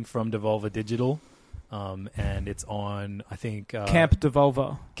latest game from Devolver Digital, and it's on, I think... Camp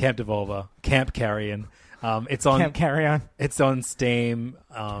Devolver. Camp Carrion. It's on Camp Carrion. It's on Steam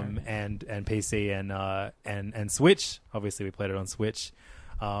and PC and Switch. Obviously, we played it on Switch.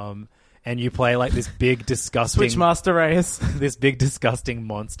 And you play like this big, disgusting... Switchmaster Race. This big, disgusting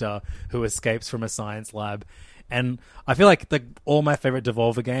monster who escapes from a science lab. And I feel like all my favorite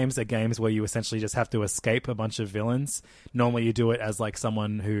Devolver games are games where you essentially just have to escape a bunch of villains. Normally you do it as like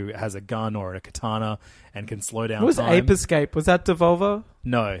someone who has a gun or a katana and can slow down time. What was Ape Escape? Was that Devolver?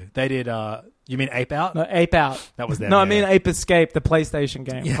 No, they did... you mean Ape Out? No, Ape Out. That was them. No, I mean Ape Escape, the PlayStation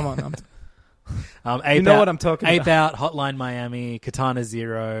game. Yeah. Come on. Ape you know Out, what I'm talking about. Ape Out, Hotline Miami, Katana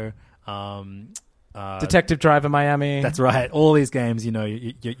Zero... Detective Driver Miami. That's right. All these games, you know,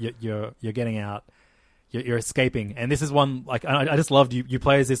 you're getting out, you're escaping, and this is one like I just loved you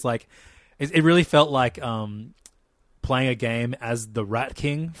play as this like it really felt like playing a game as the Rat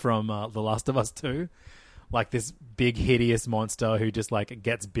King from The Last of Us 2, like this big hideous monster who just like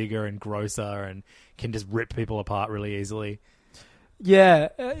gets bigger and grosser and can just rip people apart really easily. Yeah,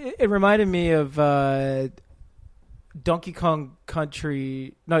 it reminded me of Donkey Kong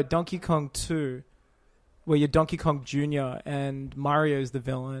 2, where you're Donkey Kong Jr. and Mario's the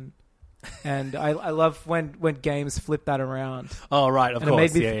villain. And I love when games flip that around. Oh, right, of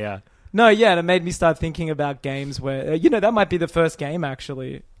course, yeah. No, yeah, and it made me start thinking about games where, that might be the first game,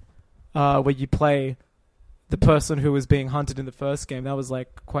 actually, where you play the person who was being hunted in the first game. That was,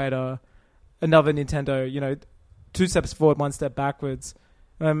 like, quite another Nintendo, 2 steps forward, 1 step backwards.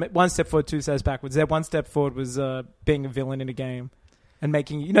 1 step forward, 2 steps backwards. Their 1 step forward was being a villain in a game and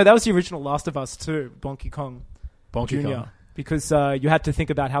making... that was the original Last of Us 2, Donkey Kong Jr. Because you had to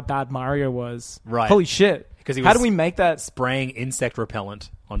think about how bad Mario was. Right. Holy shit. Because he was How do we make that? spraying insect repellent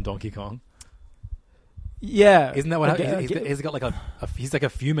on Donkey Kong. Yeah, Isn't that what he's got like he's like a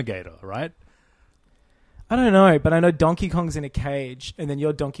fumigator, right? I don't know, but I know Donkey Kong's in a cage, and then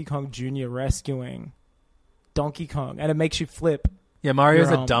you're Donkey Kong Jr. rescuing Donkey Kong, and it makes you flip. Yeah,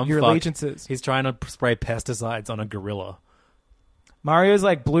 Mario's your, a dumb your fuck. allegiances. He's trying to spray pesticides on a gorilla. Mario's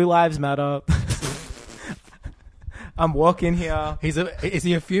like Blue Lives Matter. I'm walking here. Is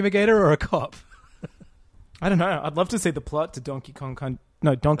he a fumigator or a cop? I don't know. I'd love to see the plot to Donkey Kong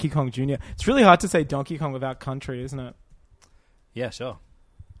Jr. It's really hard to say Donkey Kong without country, isn't it? Yeah, sure.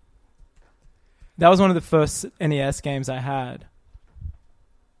 That was one of the first NES games I had.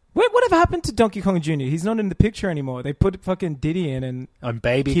 Whatever happened to Donkey Kong Jr.? He's not in the picture anymore. They put fucking Diddy in and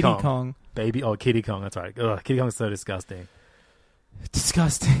Baby Kitty Kong. Kong. Kitty Kong, that's right. Ugh, Kitty Kong's so disgusting.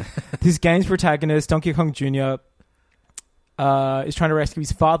 Disgusting. This game's protagonist, Donkey Kong Jr., is trying to rescue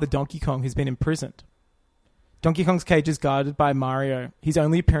his father, Donkey Kong, who's been imprisoned. Donkey Kong's cage is guarded by Mario. His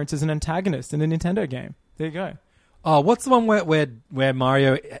only appearance is an antagonist in a Nintendo game. There you go. Oh, what's the one where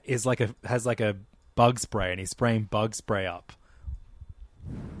Mario is has a bug spray and he's spraying bug spray up?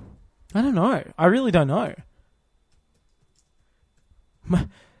 I don't know. I really don't know.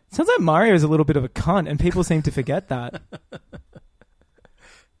 Sounds like Mario is a little bit of a cunt, and people seem to forget that.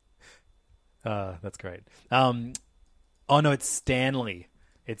 That's great. Oh no, it's Stanley.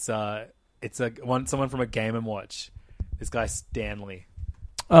 It's someone from a Game & Watch. This guy Stanley.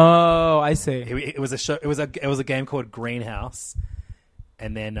 Oh, I see. It was a show. It was a game called Greenhouse,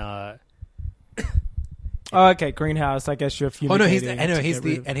 and then. Oh, okay, Greenhouse. I guess you're a few. Oh no, he's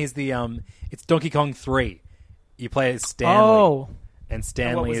the it's Donkey Kong 3. You play as Stanley. Oh, and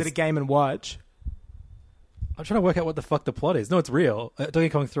Stanley. And what, was it a Game & Watch? I'm trying to work out what the fuck the plot is. No, it's real. Donkey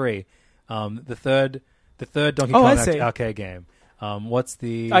Kong 3. The third Donkey Kong arcade game. What's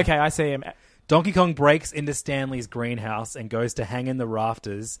the... Okay, I see him. Donkey Kong breaks into Stanley's greenhouse and goes to hang in the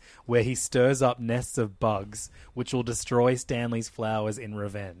rafters, where he stirs up nests of bugs, which will destroy Stanley's flowers in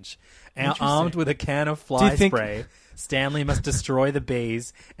revenge. Armed with a can of fly spray, Stanley must destroy the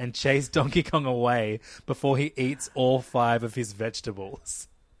bees and chase Donkey Kong away before he eats all 5 of his vegetables.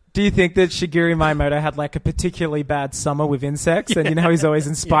 Do you think that Shigeru Miyamoto had like a particularly bad summer with insects, and you know how he's always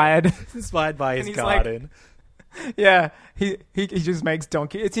inspired? Yeah. Inspired by his garden. Yeah, he just makes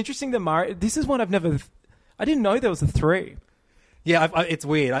Donkey. It's interesting that Mario. This is one I didn't know there was a 3. Yeah, it's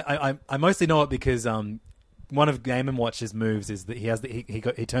weird. I mostly know it because one of Game & Watch's moves is that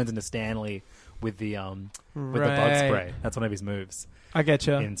he turns into Stanley with the bug spray. That's one of his moves. I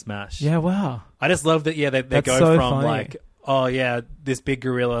getcha. In Smash. Yeah, wow. I just love that. Yeah, they go so from funny. like, oh yeah, this big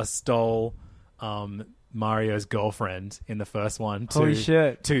gorilla stole Mario's girlfriend in the first one. Holy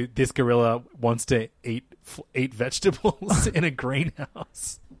shit! To this gorilla wants to eat vegetables in a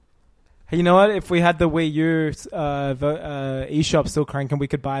greenhouse. Hey, you know what? If we had the Wii U eShop still cranking, we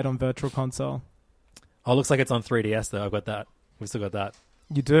could buy it on Virtual Console. Oh, looks like it's on 3DS though. I've got that. We've still got that.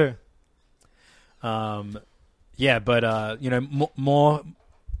 You do. Yeah, but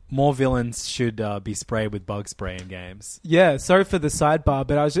more villains should be sprayed with bug spray in games. Yeah, sorry for the sidebar,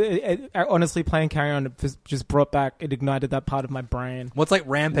 but I was honestly playing Carry On. It just brought back, it ignited that part of my brain. Well, it's like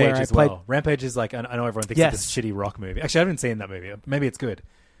Rampage as well. Rampage is like, I know everyone thinks it's this shitty rock movie. Actually, I haven't seen that movie. Maybe it's good.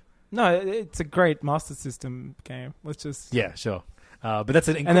 No, it's a great Master System game. Let's just... Yeah, sure. But that's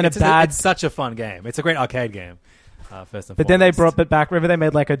it's such a fun game. It's a great arcade game. First and but foremost. Then they brought it back. Remember they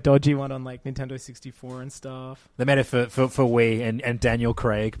made like a dodgy one on like Nintendo 64 and stuff. They made it for Wii, and Daniel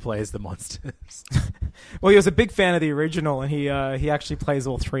Craig plays the monsters. Well, he was a big fan of the original, and he actually plays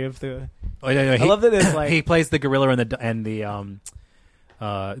all 3 of the. Oh yeah, I love that there's like he plays the gorilla he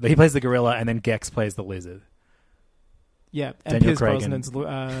plays the gorilla, and then Gex plays the lizard. Yeah, and Daniel Pierce Craig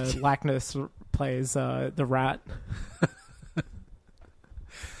Brosnan's Lackness plays the rat.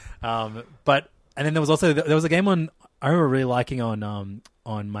 But and then there was a game I remember really liking on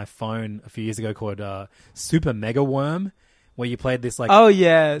my phone a few years ago called Super Mega Worm, where you played this like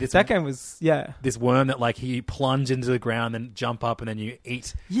that game was this worm that like he plunge into the ground and jump up and then you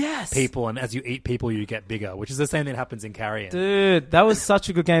eat people, and as you eat people you get bigger, which is the same thing that happens in Carrion. Dude, that was such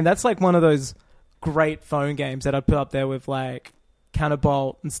a good game. That's like one of those great phone games that I'd put up there with like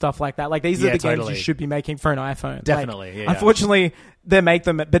Counterbolt and stuff like that. Like these are the games you should be making for an iPhone. Definitely. Like, unfortunately, they make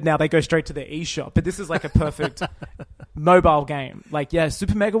them, but now they go straight to their eShop. But this is like a perfect mobile game. Like, yeah,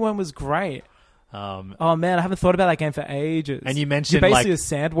 Super Mega Worm was great. Oh man, I haven't thought about that game for ages. And you mentioned you're basically a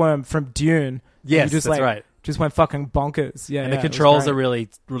sandworm from Dune. Yes, you just, that's right. Just went fucking bonkers. Yeah, and the controls are really,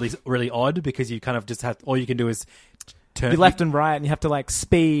 really, really odd because you kind of just have all you can do is turn you left and right, and you have to like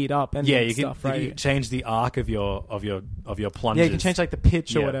speed up and you stuff, can, right? you can change the arc of your plunges. Yeah, you can change like the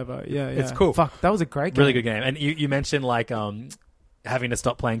pitch or Yeah. whatever. Yeah, It's cool. Fuck, that was a great game. Really good game. And you mentioned like having to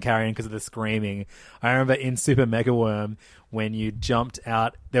stop playing Carrion because of the screaming. I remember in Super Mega Worm when you jumped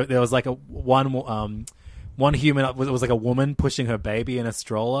out, there was like one human it was like a woman pushing her baby in a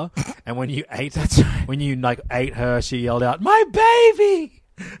stroller, and when you ate ate her, she yelled out, "My baby!"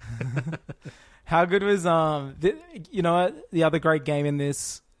 How good was you know what? The other great game in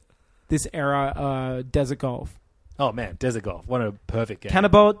this era, Desert Golf. Oh man, Desert Golf! What a perfect game.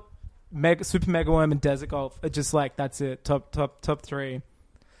 Canabot, Super Mega Worm, and Desert Golf are just like that's it. Top three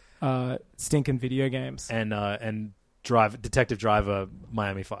stinking video games. And Detective Driver,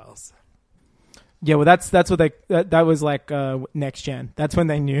 Miami Files. Yeah, well, that's what that was like next gen. That's when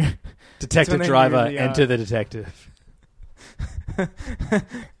they knew. Detective Driver, Enter the Detective.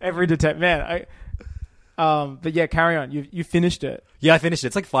 Every detective, man. But yeah, carry on. You finished it. Yeah, I finished it.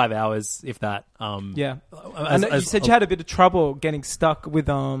 It's like 5 hours, if that. Yeah. You said you had a bit of trouble getting stuck with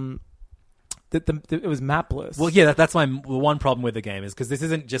it was mapless. Well, yeah, that's my one problem with the game is because this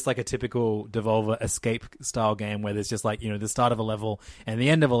isn't just like a typical Devolver escape style game where there's just like, the start of a level and the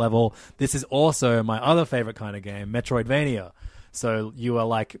end of a level. This is also my other favorite kind of game, Metroidvania. So you are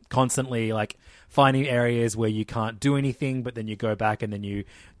like constantly like finding areas where you can't do anything, but then you go back and then you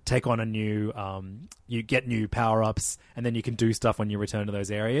take on you get new power-ups, and then you can do stuff when you return to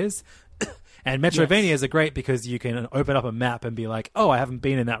those areas. And Metroidvanias are great because you can open up a map and be like, oh, I haven't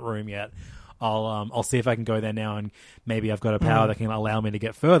been in that room yet. I'll see if I can go there now, and maybe I've got a power that can allow me to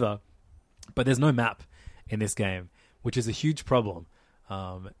get further. But there's no map in this game, which is a huge problem.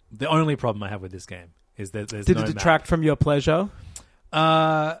 The only problem I have with this game is that there's no map. Did it detract from your pleasure?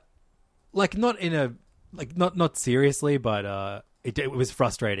 Like not in a not seriously, but it was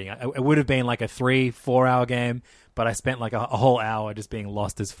frustrating. It would have been like a 3-4 hour game, but I spent like a whole hour just being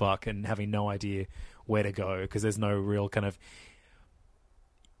lost as fuck and having no idea where to go because there's no real kind of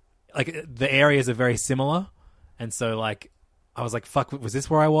like the areas are very similar, and so like I was like, "Fuck, was this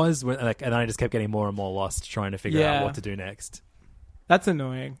where I was?" And then I just kept getting more and more lost trying to figure out what to do next. That's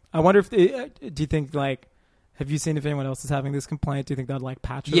annoying. I wonder if do you think like have you seen if anyone else is having this complaint? Do you think they'd like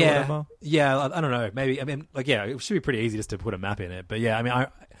patch it or whatever? Yeah, I don't know. Maybe it should be pretty easy just to put a map in it. But yeah, I mean,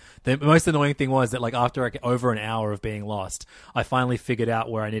 the most annoying thing was that like after over an hour of being lost, I finally figured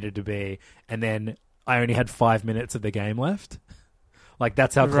out where I needed to be, and then I only had 5 minutes of the game left. Like,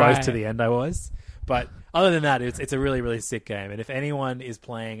 that's how close to the end I was. But other than that, it's a really, really sick game. And if anyone is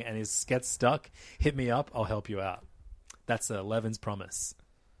playing and gets stuck, hit me up. I'll help you out. That's Levin's promise.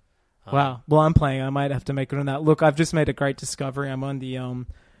 Wow. Well, I'm playing. I might have to make it on that. Look, I've just made a great discovery. I'm on the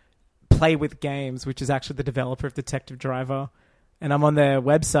Play With Games, which is actually the developer of Detective Driver. And I'm on their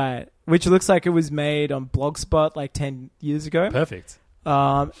website, which looks like it was made on Blogspot like 10 years ago. Perfect.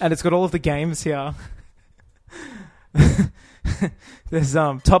 And it's got all of the games here. There's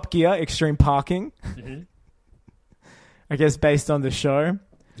Top Gear, Extreme Parking. Mm-hmm. I guess based on the show.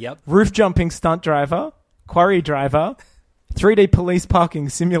 Yep. Roof Jumping Stunt Driver, Quarry Driver, 3D Police Parking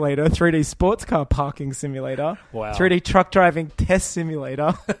Simulator, 3D Sports Car Parking Simulator, wow. 3D Truck Driving Test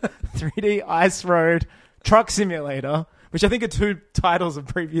Simulator, 3D Ice Road Truck Simulator, which I think are 2 titles of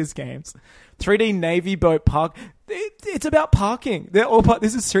previous games. 3D Navy Boat Park. It's about parking. They're all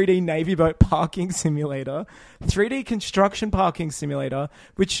this is 3D Navy Boat Parking Simulator. 3D Construction Parking Simulator,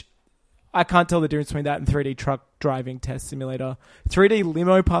 which I can't tell the difference between that and 3D Truck Driving Test Simulator. 3D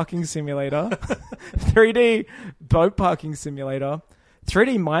Limo Parking Simulator. 3D Boat Parking Simulator.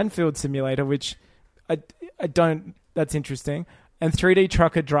 3D Minefield Simulator, which I don't... That's interesting. And 3D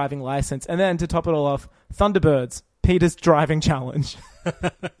Trucker Driving License. And then to top it all off, Thunderbirds, Peter's Driving Challenge.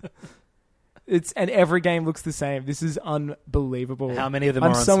 And every game looks the same. This is unbelievable. How many of them are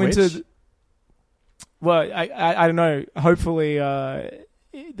on Switch? Well, I don't know. Hopefully,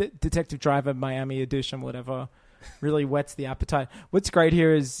 the Detective Driver Miami Edition, whatever, really whets the appetite. What's great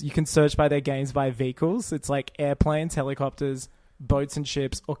here is you can search by their games by vehicles. It's like airplanes, helicopters, boats and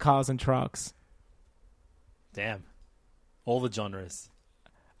ships, or cars and trucks. Damn. All the genres.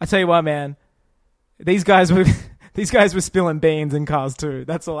 I tell you what, man. These guys were spilling beans in Cars too.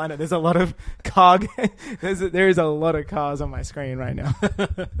 That's all I know. There's a lot of there is a lot of cars on my screen right now.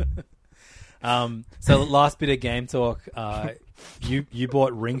 So last bit of game talk. You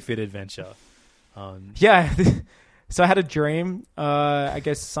bought Ring Fit Adventure. Yeah. So I had a dream. I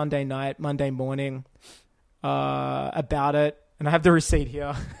guess Sunday night, Monday morning, about it, and I have the receipt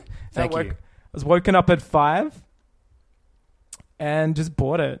here. Thank you. I was woken up at 5 and just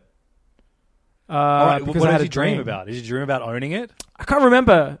bought it. All right, what I had did you dream about? Did you dream about owning it? I can't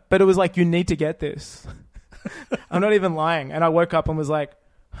remember, but it was like, you need to get this. I'm not even lying. And I woke up and was like,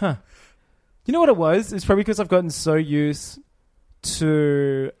 huh. You know what it was? It's probably because I've gotten so used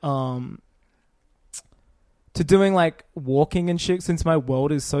to doing like walking and shit since my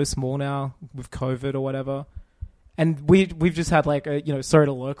world is so small now with COVID or whatever. And we've just had like sorry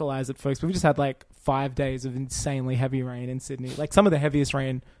to localize it, folks, but we just had like 5 days of insanely heavy rain in Sydney, like some of the heaviest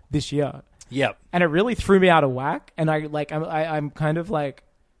rain this year. Yep. And it really threw me out of whack. And I'm kind of like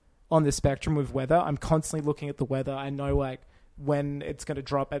on the spectrum with weather. I'm constantly looking at the weather. I know like when it's going to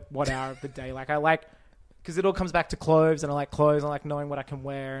drop at what hour of the day. Like I like, because it all comes back to clothes, and I like clothes. I like knowing what I can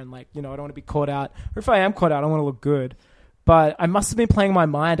wear, and like, I don't want to be caught out. Or if I am caught out, I want to look good. But I must have been playing my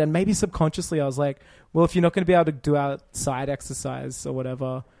mind, and maybe subconsciously I was like, well, if you're not going to be able to do outside exercise or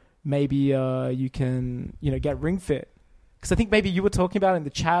whatever, maybe you can, get Ring Fit. Because I think maybe you were talking about it in the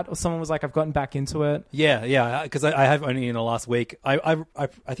chat, or someone was like, I've gotten back into it. Yeah. Because I have only in the last week. I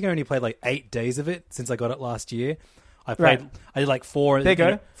think I only played like 8 days of it since I got it last year. I did like 4. There you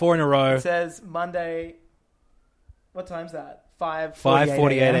go. 4 in a row. It says Monday. What time's that?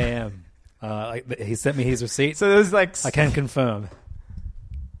 5:48 a.m. He sent me his receipt. So it was like, I can confirm.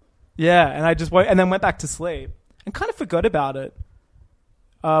 Yeah, and I just and then went back to sleep and kind of forgot about it,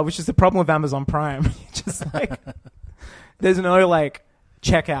 which is the problem with Amazon Prime. Just like there's no like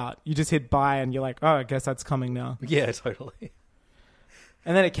checkout. You just hit buy and you're like, oh, I guess that's coming now. Yeah, totally.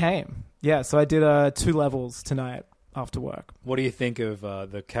 And then it came. Yeah, so I did 2 levels tonight after work. What do you think of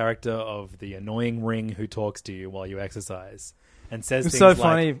the character of the annoying Ring who talks to you while you exercise and says things like,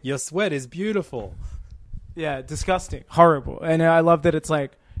 funny. Your sweat is beautiful? Yeah, disgusting. Horrible. And I love that it's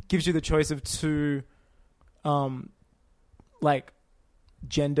like, gives you the choice of 2, like,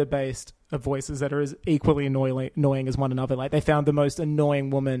 gender-based voices that are as equally annoying as one another. Like, they found the most annoying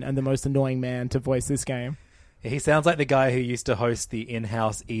woman and the most annoying man to voice this game. He sounds like the guy who used to host the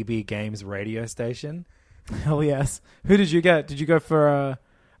in-house EB Games radio station. Hell yes. Who did you get? Did you go for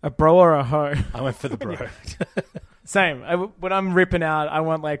a bro or a hoe? I went for the bro. Same. When I'm ripping out, I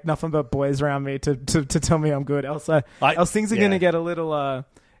want like nothing but boys around me to tell me I'm good. Else things are going to get a little,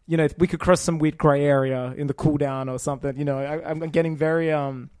 we could cross some weird grey area in the cooldown or something. I'm getting very,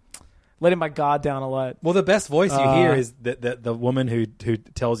 letting my guard down a lot. Well, the best voice you hear is the woman who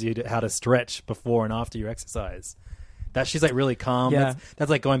tells you how to stretch before and after you exercise. That she's like really calm. Yeah.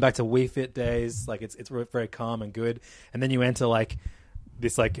 That's like going back to Wii Fit days. Like it's very calm and good. And then you enter like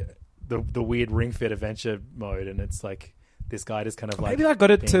this like the weird Ring Fit adventure mode, and it's like this guy just kind of like maybe I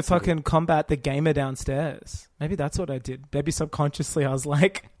got it to fucking combat the gamer downstairs. Maybe that's what I did. Maybe subconsciously I was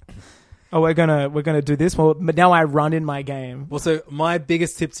like, oh, we're gonna do this. Well, but now I run in my game. Well, so my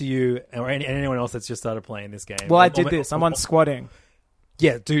biggest tip to you or anyone else that's just started playing this game. Well, I did this. I'm on squatting.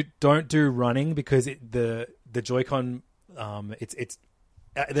 Yeah, don't do running because the Joy-Con,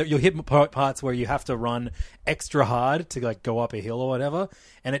 you'll hit parts where you have to run extra hard to like go up a hill or whatever,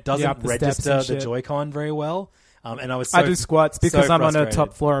 and it doesn't register the Joy-Con very well. And I do squats because I'm on a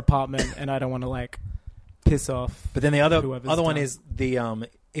top floor apartment and I don't want to like piss off. But then the other one is the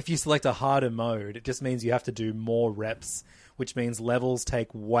if you select a harder mode, it just means you have to do more reps, which means levels take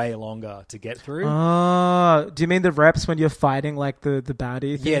way longer to get through. Do you mean the reps when you're fighting like the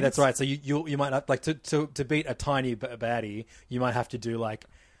baddie things? Yeah, that's right. So you might have, like to beat a tiny baddie, you might have to do like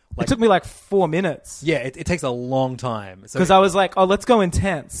it took me like 4 minutes. Yeah, it takes a long time. Because I was like, oh, let's go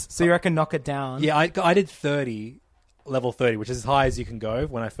intense. So you reckon knock it down? Yeah, I did level 30, which is as high as you can go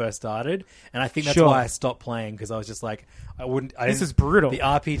when I first started. And I think that's why I stopped playing, because I was just like, this is brutal. The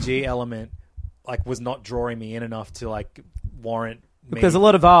RPG element like was not drawing me in enough to like warrant me. There's a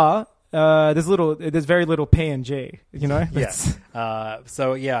lot of R. There's very little P and G, Yeah.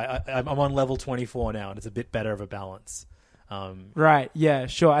 So yeah, I'm on level 24 now, and it's a bit better of a balance. Right. Yeah.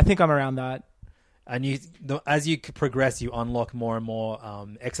 Sure. I think I'm around that. And as you progress, you unlock more and more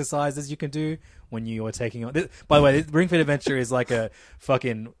exercises you can do when you are taking on. By the way, Ring Fit Adventure is like a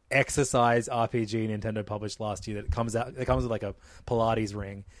fucking exercise RPG Nintendo published last year that comes with like a Pilates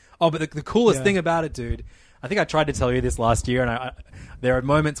ring. Oh, but the coolest thing about it, dude, I think I tried to tell you this last year, and there are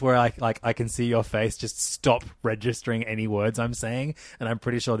moments where I can see your face just stop registering any words I'm saying, and I'm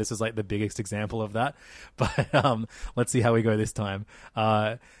pretty sure this was like the biggest example of that. But let's see how we go this time.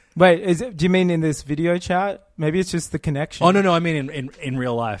 Wait, do you mean in this video chat? Maybe it's just the connection. Oh no, I mean in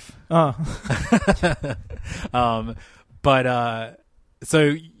real life. Oh.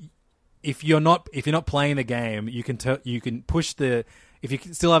 So if you're not playing the game, you can push if you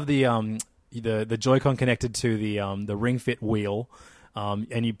still have the Joy-Con connected to the Ring Fit wheel,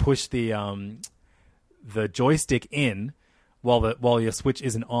 and you push the joystick in while your Switch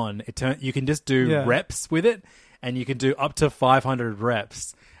isn't on, you can just do reps with it, and you can do up to 500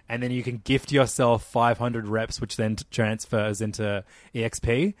 reps. and then you can gift yourself 500 reps, which then transfers into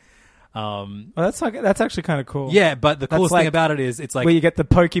EXP. That's actually kind of cool. Yeah, but the coolest thing like about it is it's like where you get the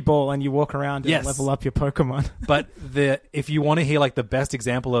Pokeball and you walk around and Yes. level up your Pokemon. But if you want to hear like the best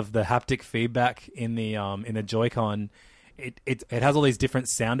example of the haptic feedback in the Joy-Con, it has all these different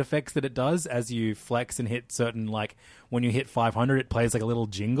sound effects that it does as you flex and hit certain, like when you hit 500, it plays like a little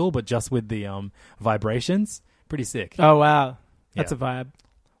jingle, but just with the vibrations. Pretty sick. Oh wow, that's Yeah. a vibe.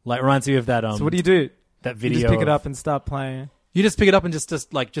 Like reminds me of that. So what do you do? That video. You just pick it of- up and start playing. You just pick it up and just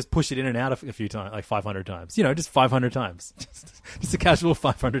push it in and out a few times, like 500 times. You know, just 500 times. Just a casual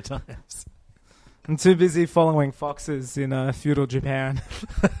 500 times. I'm too busy following foxes in feudal Japan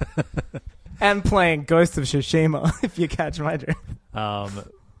and playing Ghost of Tsushima. If you catch my drift.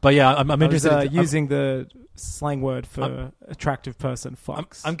 But yeah, I'm I was, interested. using the slang word for attractive person,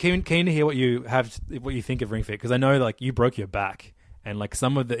 fox. I'm keen to hear what you think of Ring Fit, because I know like you broke your back, and like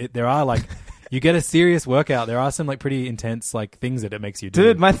some of there are like you get a serious workout. There are some like pretty intense like things that it makes you do.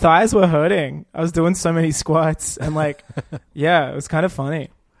 Dude, my thighs were hurting. I was doing so many squats and like, yeah, it was kind of funny.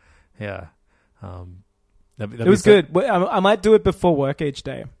 Yeah. It was good. I might do it before work each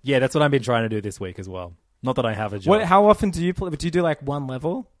day. Yeah, that's what I've been trying to do this week as well. Not that I have a job. How often do you play? Do you do like one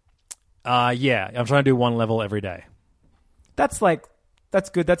level? Yeah, I'm trying to do one level every day. That's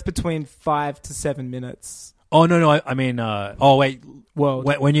good. That's between 5 to 7 minutes. Oh no, I mean, wait. Well,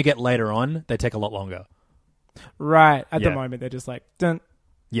 When you get later on, they take a lot longer. Right. At the Yeah. moment, they're just like, dun.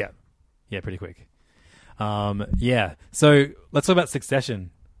 Yeah, pretty quick. Yeah. So let's talk about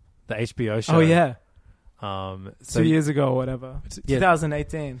Succession, the HBO show. Oh yeah. 2 years ago or whatever. Yeah.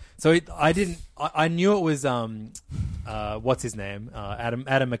 2018. So I knew it was what's his name? Adam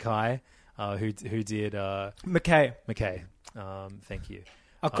McKay, who did McKay. McKay. Thank you.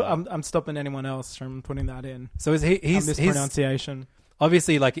 I'm stopping anyone else from putting that in. So is he's mispronunciation.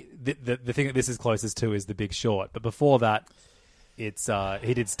 Obviously, like the thing that this is closest to is The Big Short, but before that, it's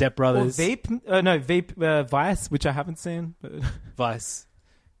he did Step Brothers, Veep, Vice, which I haven't seen, but Vice.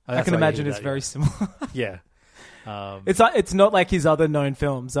 Oh, I that's can right, he imagine did it's that, very similar. yeah. It's not like his other known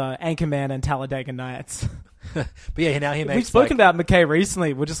films, Anchorman and Talladega Nights. But yeah, now he makes. We've spoken about McKay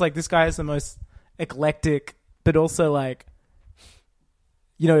recently. We're just like, this guy is the most eclectic, but also like,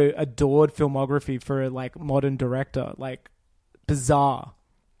 adored filmography for a like modern director. Like, bizarre.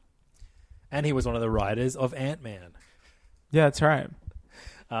 and he was one of the writers of Ant-Man. Yeah, that's right.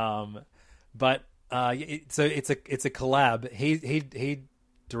 But so it's a collab. He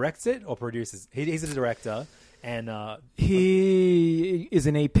directs it or produces. He's a director, and he is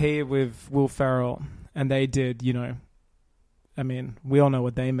an EP with Will Ferrell, and they did, I mean, we all know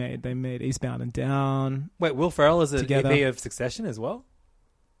what they made. They made Eastbound and Down. wait, Will Ferrell is an Together. EP of Succession as well.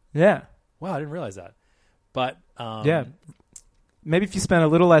 Yeah. Wow, I didn't realize that. But Yeah. Maybe if you spend a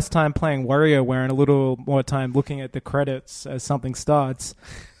little less time playing WarioWare and a little more time looking at the credits as something starts,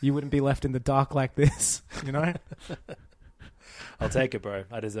 you wouldn't be left in the dark like this, I'll take it, bro.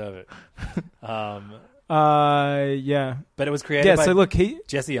 I deserve it. Yeah. But it was created Yeah, by so look,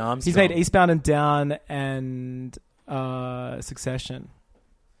 Jesse Armstrong. he's made Eastbound and Down and Succession.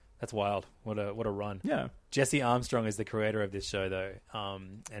 That's wild. What a run. Yeah. Jesse Armstrong is the creator of this show, though,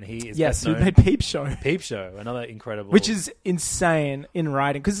 and he is Yes, best who known. made Peep Show. Peep Show, another incredible. Which is insane in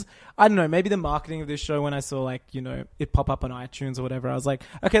writing. Because, I don't know, maybe the marketing of this show, when I saw, it pop up on iTunes or whatever, I was like,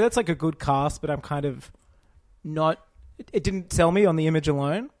 okay, that's like a good cast, but I'm kind of not... It didn't sell me on the image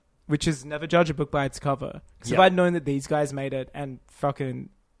alone, which is never judge a book by its cover. Because if I'd known that these guys made it and fucking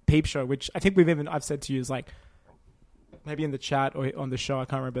Peep Show, which I think I've said to you is like, maybe in the chat or on the show, I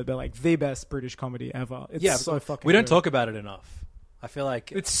can't remember, they're like the best British comedy ever. It's so fucking We don't good. talk about it enough. I feel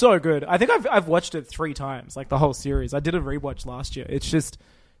like It's so good. I think I've watched it 3 times, like the whole series. I did a rewatch last year. It's just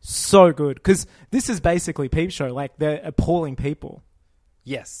so good. Because this is basically Peep Show. Like, they're appalling people.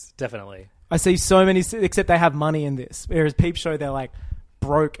 yes, definitely. I see so many, except they have money in this. Whereas Peep Show, they're like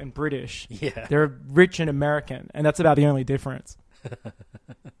broke and British. Yeah. They're rich and American. And that's about the only difference.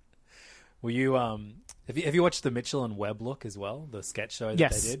 Were you have you watched the Mitchell and Webb look as well? The sketch show that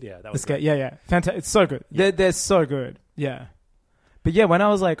Yes. they did? Yeah, that was Yeah. Fantastic. It's so good. Yeah. They're so good. Yeah. But yeah, when I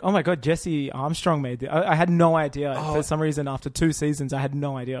was like, oh my God, Jesse Armstrong made this, I had no idea. Oh. For some reason, after 2 seasons, I had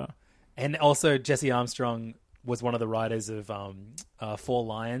no idea. And also Jesse Armstrong was one of the writers of Four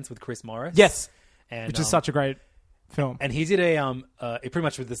Lions with Chris Morris. Yes. And, Which is such a great film. And he did it pretty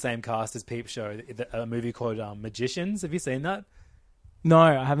much with the same cast as Peep Show, a movie called Magicians. Have you seen that? No,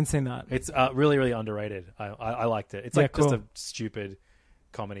 I haven't seen that. It's really, really underrated. I liked it. It's Yeah, like just cool. a stupid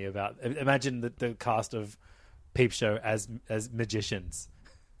comedy about... Imagine the cast of Peep Show as magicians.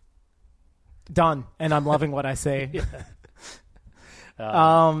 Done. And I'm loving what I see.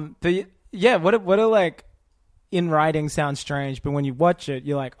 But yeah, what a like in writing sounds strange, but when you watch it,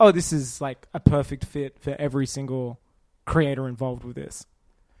 you're like, oh, this is like a perfect fit for every single creator involved with this.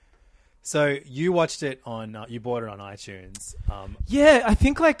 So you watched it on, you bought it on iTunes. Yeah, I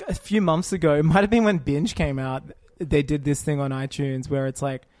think like a few months ago, it might have been when Binge came out, they did this thing on iTunes where it's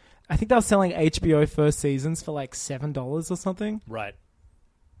like, I think they were selling HBO first seasons for like $7 or something. Right.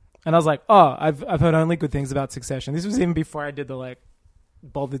 And I was like, oh, I've heard only good things about Succession. This was even before I did the like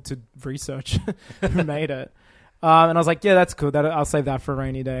bothered to research who made it. And I was like, yeah, that's cool. I'll save that for a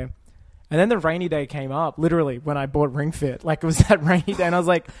rainy day. And then the rainy day came up, literally, when I bought Ring Fit. Like, it was that rainy day, and I was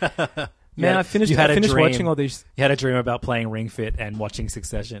like, man, I finished watching all these. You had a dream about playing Ring Fit and watching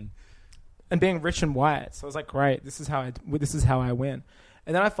Succession. And being rich and white. So I was like, great, this is how I win.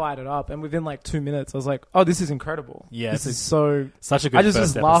 And then I fired it up, and within like 2 minutes, I was like, oh, this is incredible. Yeah, this is such a good I just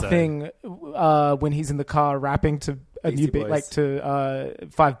first was laughing when he's in the car rapping to a new beat, like to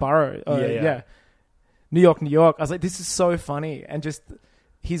Five Borough. Yeah. New York. I was like, this is so funny. And just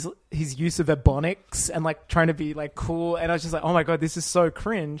his use of ebonics and like trying to be like cool. And I was just like, oh my God, this is so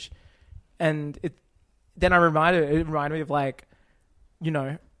cringe. And it reminded me of like, you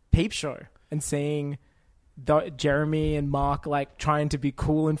know, Peep Show and seeing Jeremy and Mark like trying to be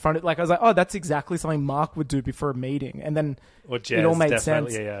cool in front of, like, I was like, oh, that's exactly something Mark would do before a meeting. And then it all made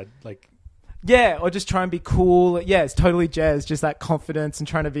sense. Yeah, or just try and be cool. Yeah, it's totally Jez, just that confidence and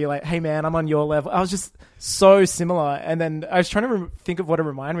trying to be like, hey man, I'm on your level. I was just so similar. And then I was trying to think of what it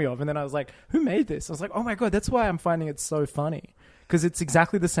reminded me of. And then I was like, who made this? I was like, oh my God, that's why I'm finding it so funny. Because it's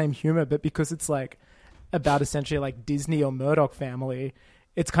exactly the same humor, but because it's like about essentially like Disney or Murdoch family,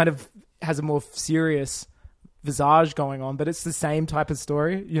 it's kind of has a more serious visage going on, but it's the same type of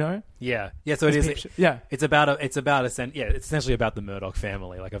story, you know? Yeah. So it is. Yeah. It's essentially about the Murdoch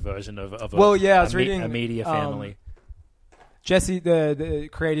family, like a version of a media family. Jesse, the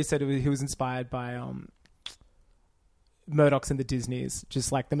creator, said he was inspired by Murdochs and the Disneys,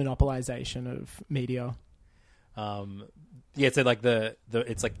 just like the monopolization of media. So like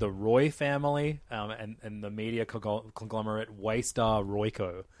it's like the Roy family, and the media conglomerate Waystar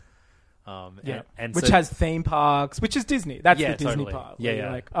Royco. And which has theme parks, which is Disney. That's the Disney part.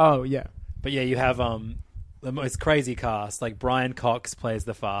 Yeah. Like, oh yeah. But yeah, you have the most crazy cast. Like Brian Cox plays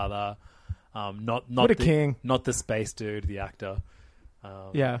the father. What a king! Not the space dude, the actor.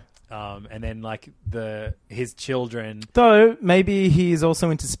 And then like his children. Though maybe he's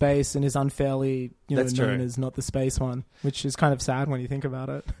also into space and is unfairly, That's known true. as not the space one, which is kind of sad when you think about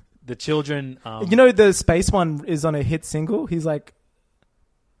it. The children. The space one is on a hit single. He's like.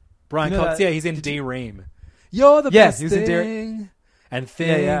 Brian Cox, he's in D-Ream. You're the best thing, and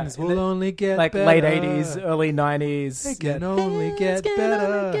things will only get like better. Late 80s, early 90s. They can only get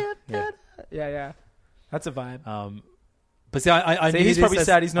better. Yeah. That's a vibe. But see, I knew he's probably this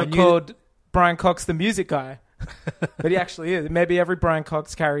sad he's not called Brian Cox the music guy. But he actually is. Maybe every Brian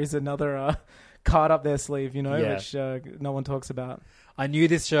Cox carries another card up their sleeve, which no one talks about. I knew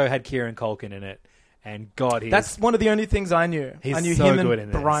this show had Kieran Culkin in it. And God, that's one of the only things I knew. He's I knew so him good and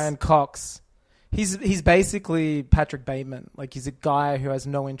in this. Brian Cox. He's basically Patrick Bateman. Like, he's a guy who has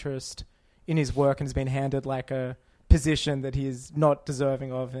no interest in his work and has been handed like a position that he is not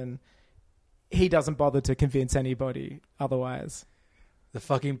deserving of, and he doesn't bother to convince anybody otherwise. The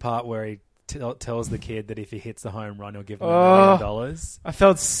fucking part where he tells the kid that if he hits the home run, he'll give him $1 million. I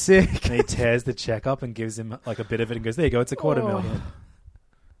felt sick. And he tears the check up and gives him like a bit of it and goes, there you go, it's $250,000.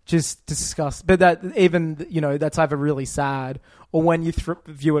 Just disgust. But that even, that's either really sad, or when you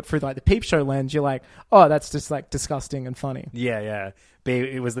view it through like the Peep Show lens, you're like, oh, that's just like disgusting and funny. Yeah.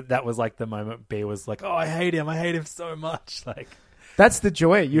 That was like the moment B was like, oh, I hate him so much. Like, that's the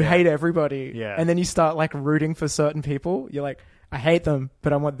joy. You hate everybody. Yeah. And then you start like rooting for certain people. You're like, I hate them,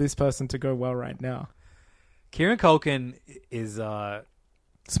 but I want this person to go well right now. Kieran Culkin is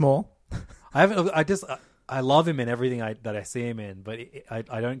small. I love him in everything that I see him in, but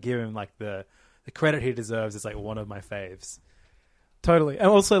I don't give him like the credit he deserves. It's like one of my faves. Totally. And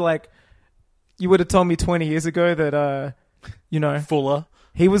also, like, you would have told me 20 years ago that, Fuller.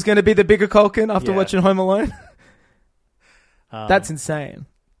 He was going to be the bigger Culkin after watching Home Alone. That's insane.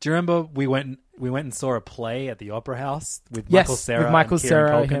 Do you remember we went and saw a play at the Opera House with Michael Cera and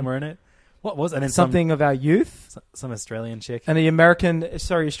Kieran Culkin were in it? What was it? And then something of our youth? Some Australian chick. And the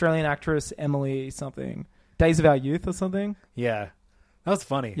Australian actress, Emily something. Days of Our Youth or something. Yeah. That was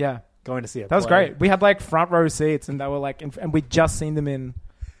funny. Yeah. Going to see it. That was great. We had like front row seats, and they were like, and we'd just seen them in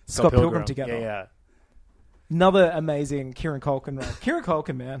Scott Pilgrim together. Yeah. Another amazing Kieran Culkin role. Kieran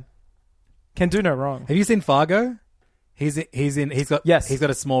Culkin, man. Can do no wrong. Have you seen Fargo? He's got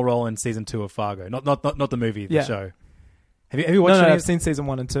a small role in season 2 of Fargo. Not the movie, the show. Have you watched No, any? I've seen season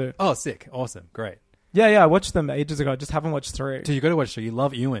 1 and 2. Oh, sick. Awesome. Great. Yeah, I watched them ages ago. I just haven't watched 3. So you got to watch it. You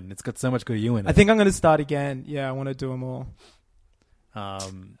love Ewan. It's got so much good Ewan. I think I'm going to start again. Yeah, I want to do them all.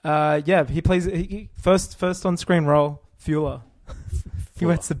 Yeah, he plays he first on screen role. Fuller. He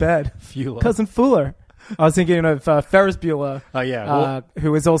wets the bed. Fuller. Cousin Fuller. I was thinking of Ferris Bueller. Oh yeah,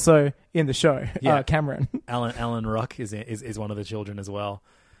 who is also in the show. Yeah. Cameron. Alan Ruck is one of the children as well.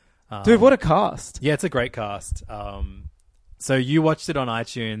 Dude, what a cast! Yeah, it's a great cast. So you watched it on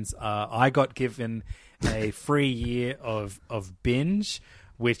iTunes. I got given a free year of Binge,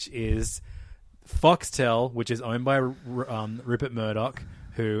 which is Foxtel, which is owned by Rupert Murdoch,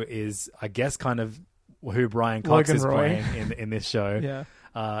 who is, I guess, kind of who Brian Cox Logan is Roy. playing in this show.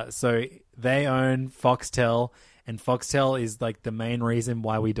 Yeah. So they own Foxtel, and Foxtel is like the main reason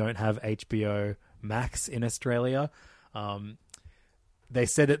why we don't have HBO Max in Australia. They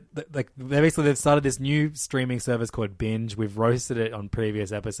said it like they've started this new streaming service called Binge. We've roasted it on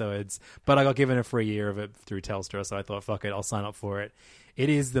previous episodes, but I got given a free year of it through Telstra, so I thought, fuck it, I'll sign up for it. It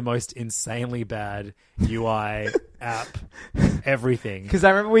is the most insanely bad UI app, everything. Because I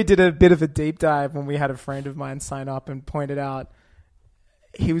remember we did a bit of a deep dive when we had a friend of mine sign up and pointed out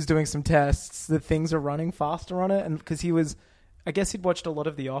he was doing some tests that things are running faster on it, and because I guess he'd watched a lot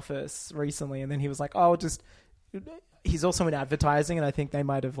of The Office recently, and then he was like, he's also in advertising, and I think they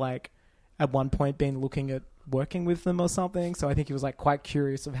might have like at one point been looking at working with them or something. So I think he was like quite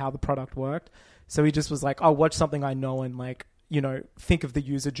curious of how the product worked. So he just was like, I'll watch something I know and like, think of the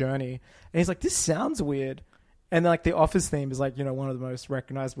user journey. And he's like, this sounds weird. And like the Office theme is like, one of the most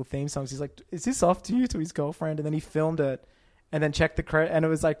recognizable theme songs. He's like, is this off to you, to his girlfriend? And then he filmed it and then checked the credit, and it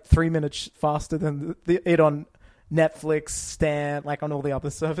was like 3 minutes faster than it on Netflix, Stan, like on all the other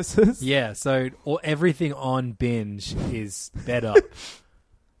services. Yeah, so everything on Binge is sped up.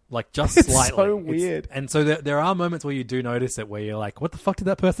 Like just slightly. It's so weird. And so there are moments where you do notice it, where you're like, what the fuck did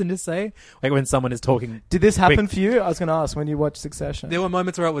that person just say? Like when someone is talking. Did this happen for you? I was going to ask when you watched Succession. There were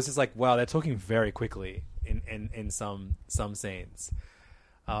moments where it was just like, wow, they're talking very quickly in some scenes.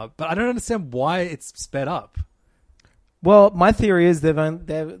 But I don't understand why it's sped up. Well, my theory is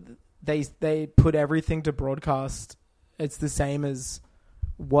they put everything to broadcast. It's the same as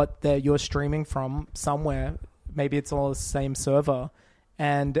what you're streaming from somewhere. Maybe it's all the same server.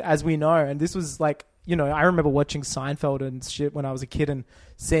 And as we know, and this was like, I remember watching Seinfeld and shit when I was a kid and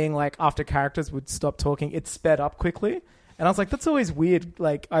seeing like after characters would stop talking, it sped up quickly. And I was like, that's always weird.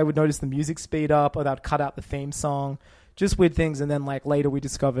 Like I would notice the music speed up, or they'd cut out the theme song, just weird things. And then like later we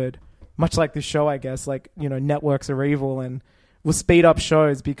discovered, much like this show, I guess, like, networks are evil and will speed up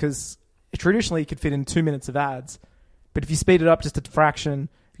shows because traditionally you could fit in 2 minutes of ads. But if you speed it up just a fraction,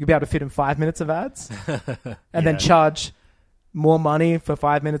 you'll be able to fit in 5 minutes of ads and then charge more money for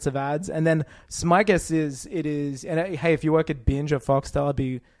 5 minutes of ads. And then, so my guess is and hey, if you work at Binge or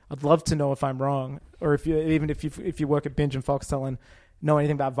Foxtel, I'd love to know if I'm wrong, or if you work at Binge and Foxtel and know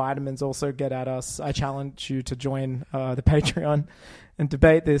anything about vitamins, also get at us. I challenge you to join the Patreon and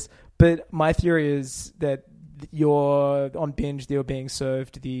debate this. But my theory is that you're on Binge, they're being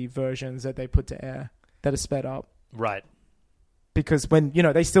served the versions that they put to air that are sped up. Right. Because when,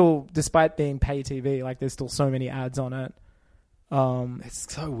 they still, despite being pay TV, like there's still so many ads on it.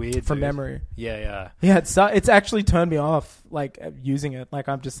 It's so weird from dude. memory. Yeah. Yeah, it's actually turned me off, like, using it. Like,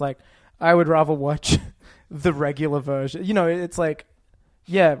 I'm just like, I would rather watch the regular version. It's like,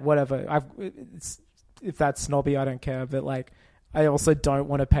 yeah, whatever. If that's snobby, I don't care. But, like, I also don't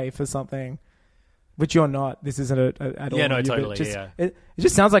want to pay for something, which you're not. This isn't at all. Yeah, no, totally, It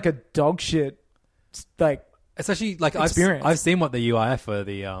just sounds like a dog shit, like, especially, like, experience. I've seen what the UI for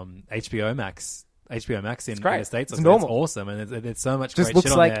the HBO Max in the States. It's normal. It's awesome, and it's so much just great looks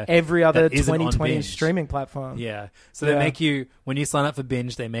shit like on there every other that isn't on 2020 Binge. streaming platform. Yeah. So they make you, when you sign up for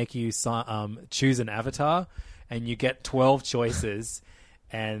Binge, they make you choose an avatar, and you get 12 choices.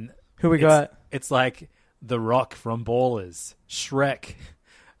 And who we got? It's like The Rock from Ballers, Shrek,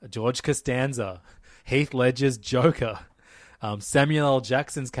 George Costanza, Heath Ledger's Joker, Samuel L.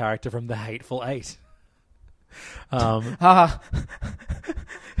 Jackson's character from The Hateful Eight.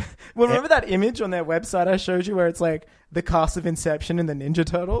 Well, remember that image on their website I showed you where it's like the cast of Inception and the Ninja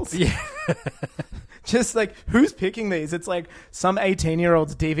Turtles? Yeah. Just like, who's picking these? It's like some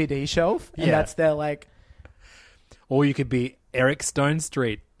 18-year-old's DVD shelf, and that's their like... Or you could be Eric Stone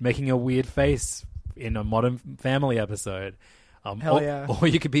Street making a weird face in a Modern Family episode. Hell yeah. Or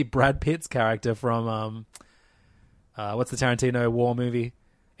you could be Brad Pitt's character from, what's the Tarantino war movie?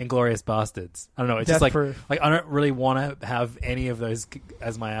 Inglourious Bastards. I don't know. It's Death just Proof. like I don't really want to have any of those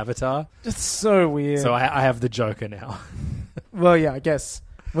as my avatar. Just so weird. So I have the Joker now. Well, yeah, I guess.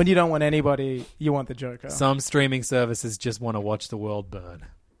 When you don't want anybody, you want the Joker. Some streaming services just want to watch the world burn.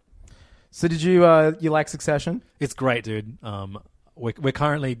 So did you like Succession? It's great, dude. We're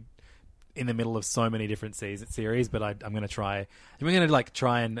currently in the middle of so many different series, but I'm going to try. We're going to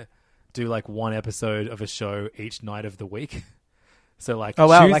try and do one episode of a show each night of the week. So like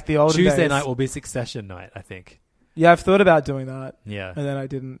like the olden Tuesday days. night will be Succession night, I think. Yeah, I've thought about doing that. Yeah. And then I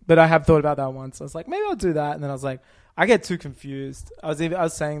didn't. But I have thought about that once. I was like, maybe I'll do that. And then I was like, I get too confused. I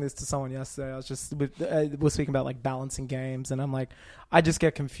was saying this to someone yesterday. I was just we're speaking about balancing games, and I'm like, I just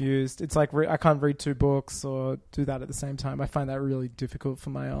get confused. It's like I can't read 2 books or do that at the same time. I find that really difficult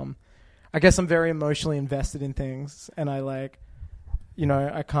for my I guess I'm very emotionally invested in things, and I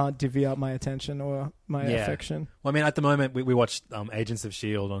I can't divvy up my attention or my affection. Well, I mean, at the moment we watched Agents of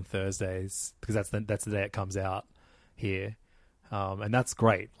S.H.I.E.L.D. on Thursdays because that's the day it comes out here. And that's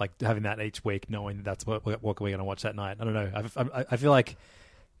great, having that each week, knowing that's what we're going to watch that night. I don't know. I feel like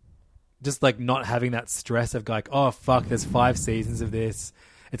just not having that stress of oh fuck, there's 5 seasons of this.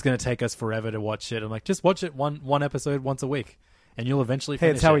 It's going to take us forever to watch it. I'm like, just watch it one episode once a week, and you'll eventually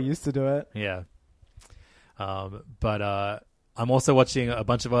finish it. It's how we used to do it. Yeah. But I'm also watching a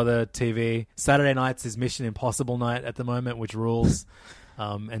bunch of other TV. Saturday nights is Mission Impossible night at the moment, which rules.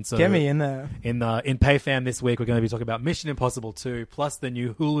 And so get me in there. In PayFam this week, we're going to be talking about Mission Impossible 2, plus the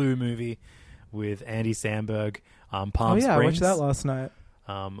new Hulu movie with Andy Samberg, Palm Springs. I watched that last night.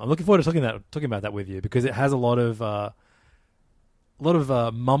 I'm looking forward to talking about that with you because it has a lot of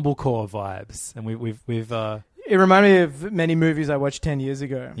mumblecore vibes, and we've It reminded me of many movies I watched 10 years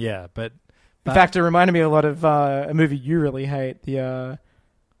ago. Yeah, but in fact, it reminded me a lot of a movie you really hate, the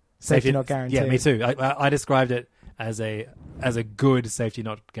Safety Not Guaranteed. Yeah, me too. I described it as a good Safety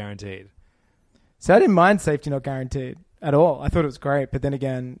Not Guaranteed. So I didn't mind Safety Not Guaranteed at all. I thought it was great, but then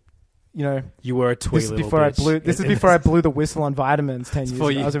again, you were a twee this is little before bitch. This is before I blew the whistle on vitamins 10 years ago.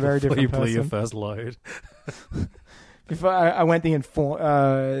 I was a very different person. Before you blew your person. first load. Before I went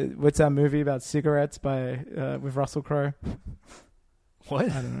what's that movie about cigarettes with Russell Crowe? What?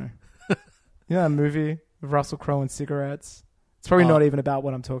 I don't know. You know that movie with Russell Crowe and cigarettes? It's probably not even about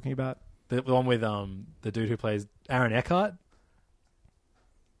what I'm talking about. The one with the dude who plays Aaron Eckhart.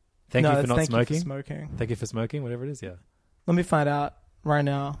 Thank you for not smoking. Thank you for smoking. Whatever it is, yeah. Let me find out right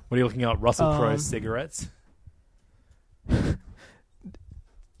now. What are you looking at? Russell Crowe's cigarettes.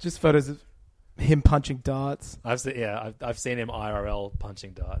 Just photos of him punching darts. I've seen him IRL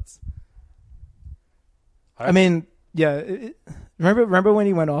punching darts. I mean, yeah. Remember when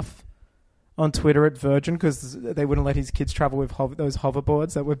he went off on Twitter at Virgin because they wouldn't let his kids travel with those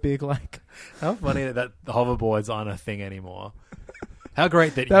hoverboards that were big? How funny that the hoverboards aren't a thing anymore. How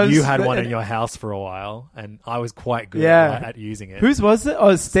great that you had one in your house for a while, and I was quite good at using it. Whose was it?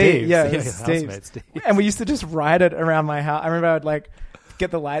 Oh, Steve. Yeah, housemate Steve. And we used to just ride it around my house. I remember I would get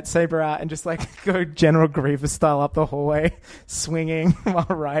the lightsaber out and just go General Grievous style up the hallway, swinging while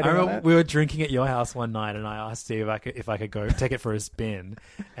riding. I remember on it. We were drinking at your house one night, and I asked Steve if I could go take it for a spin,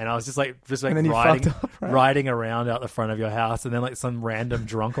 and I was just riding around out the front of your house, and then some random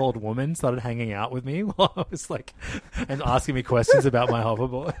drunk old woman started hanging out with me while I was and asking me questions about my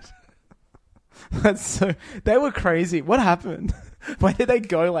hoverboard. They were crazy. What happened? Why did they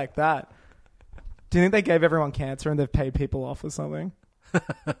go like that? Do you think they gave everyone cancer and they've paid people off or something?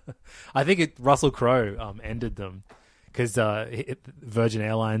 I think Russell Crowe ended them because Virgin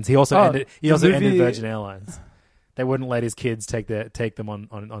Airlines. He also ended Virgin Airlines. They wouldn't let his kids take them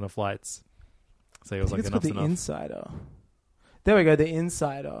on flights. So he was it's enough's called The enough. Insider. There we go. The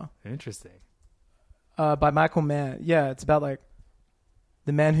Insider. Interesting. By Michael Mann. Yeah, it's about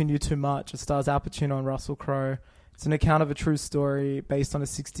the man who knew too much. It stars Al Pacino and Russell Crowe. It's an account of a true story based on a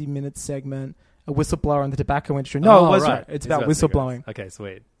 60-minute segment. A whistleblower in the tobacco industry. No, it was right. It's about whistleblowing. Okay,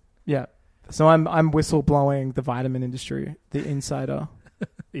 sweet. Yeah. So I'm whistleblowing the vitamin industry. The Insider.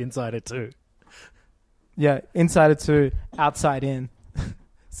 The Insider 2. Yeah, Insider 2, Outside In.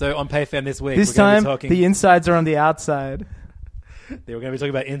 So on PayFam this week, this time the insides are on the outside. We're going to be talking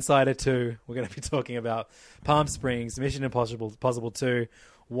about Insider 2. We're going to be talking about Palm Springs, Mission Impossible 2,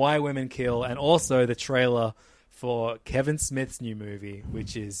 Why Women Kill, and also the trailer for Kevin Smith's new movie,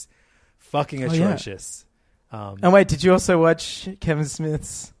 which is fucking atrocious. And wait, did you also watch Kevin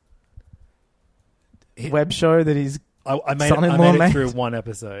Smith's web show that he's I made it through one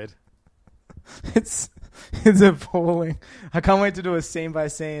episode. It's appalling. I can't wait to do a scene by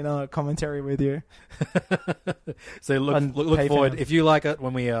scene commentary with you. So look forward. If you like it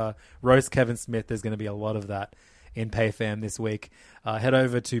when we roast Kevin Smith, there's going to be a lot of that in PayFam this week. Head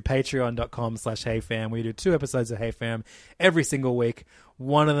over to patreon.com/HeyFam. We do 2 episodes of HeyFam every single week.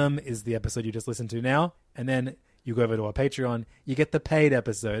 One of them is the episode you just listened to now, and then you go over to our Patreon, you get the paid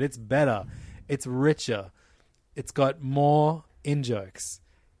episode. It's better. It's richer. It's got more in-jokes.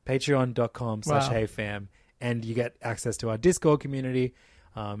 Patreon.com/HeyFam. And you get access to our Discord community.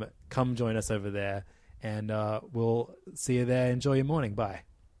 Come join us over there. And we'll see you there. Enjoy your morning. Bye.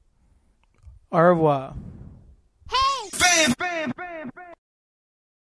 Au revoir. Hey! Bam, bam, bam, bam.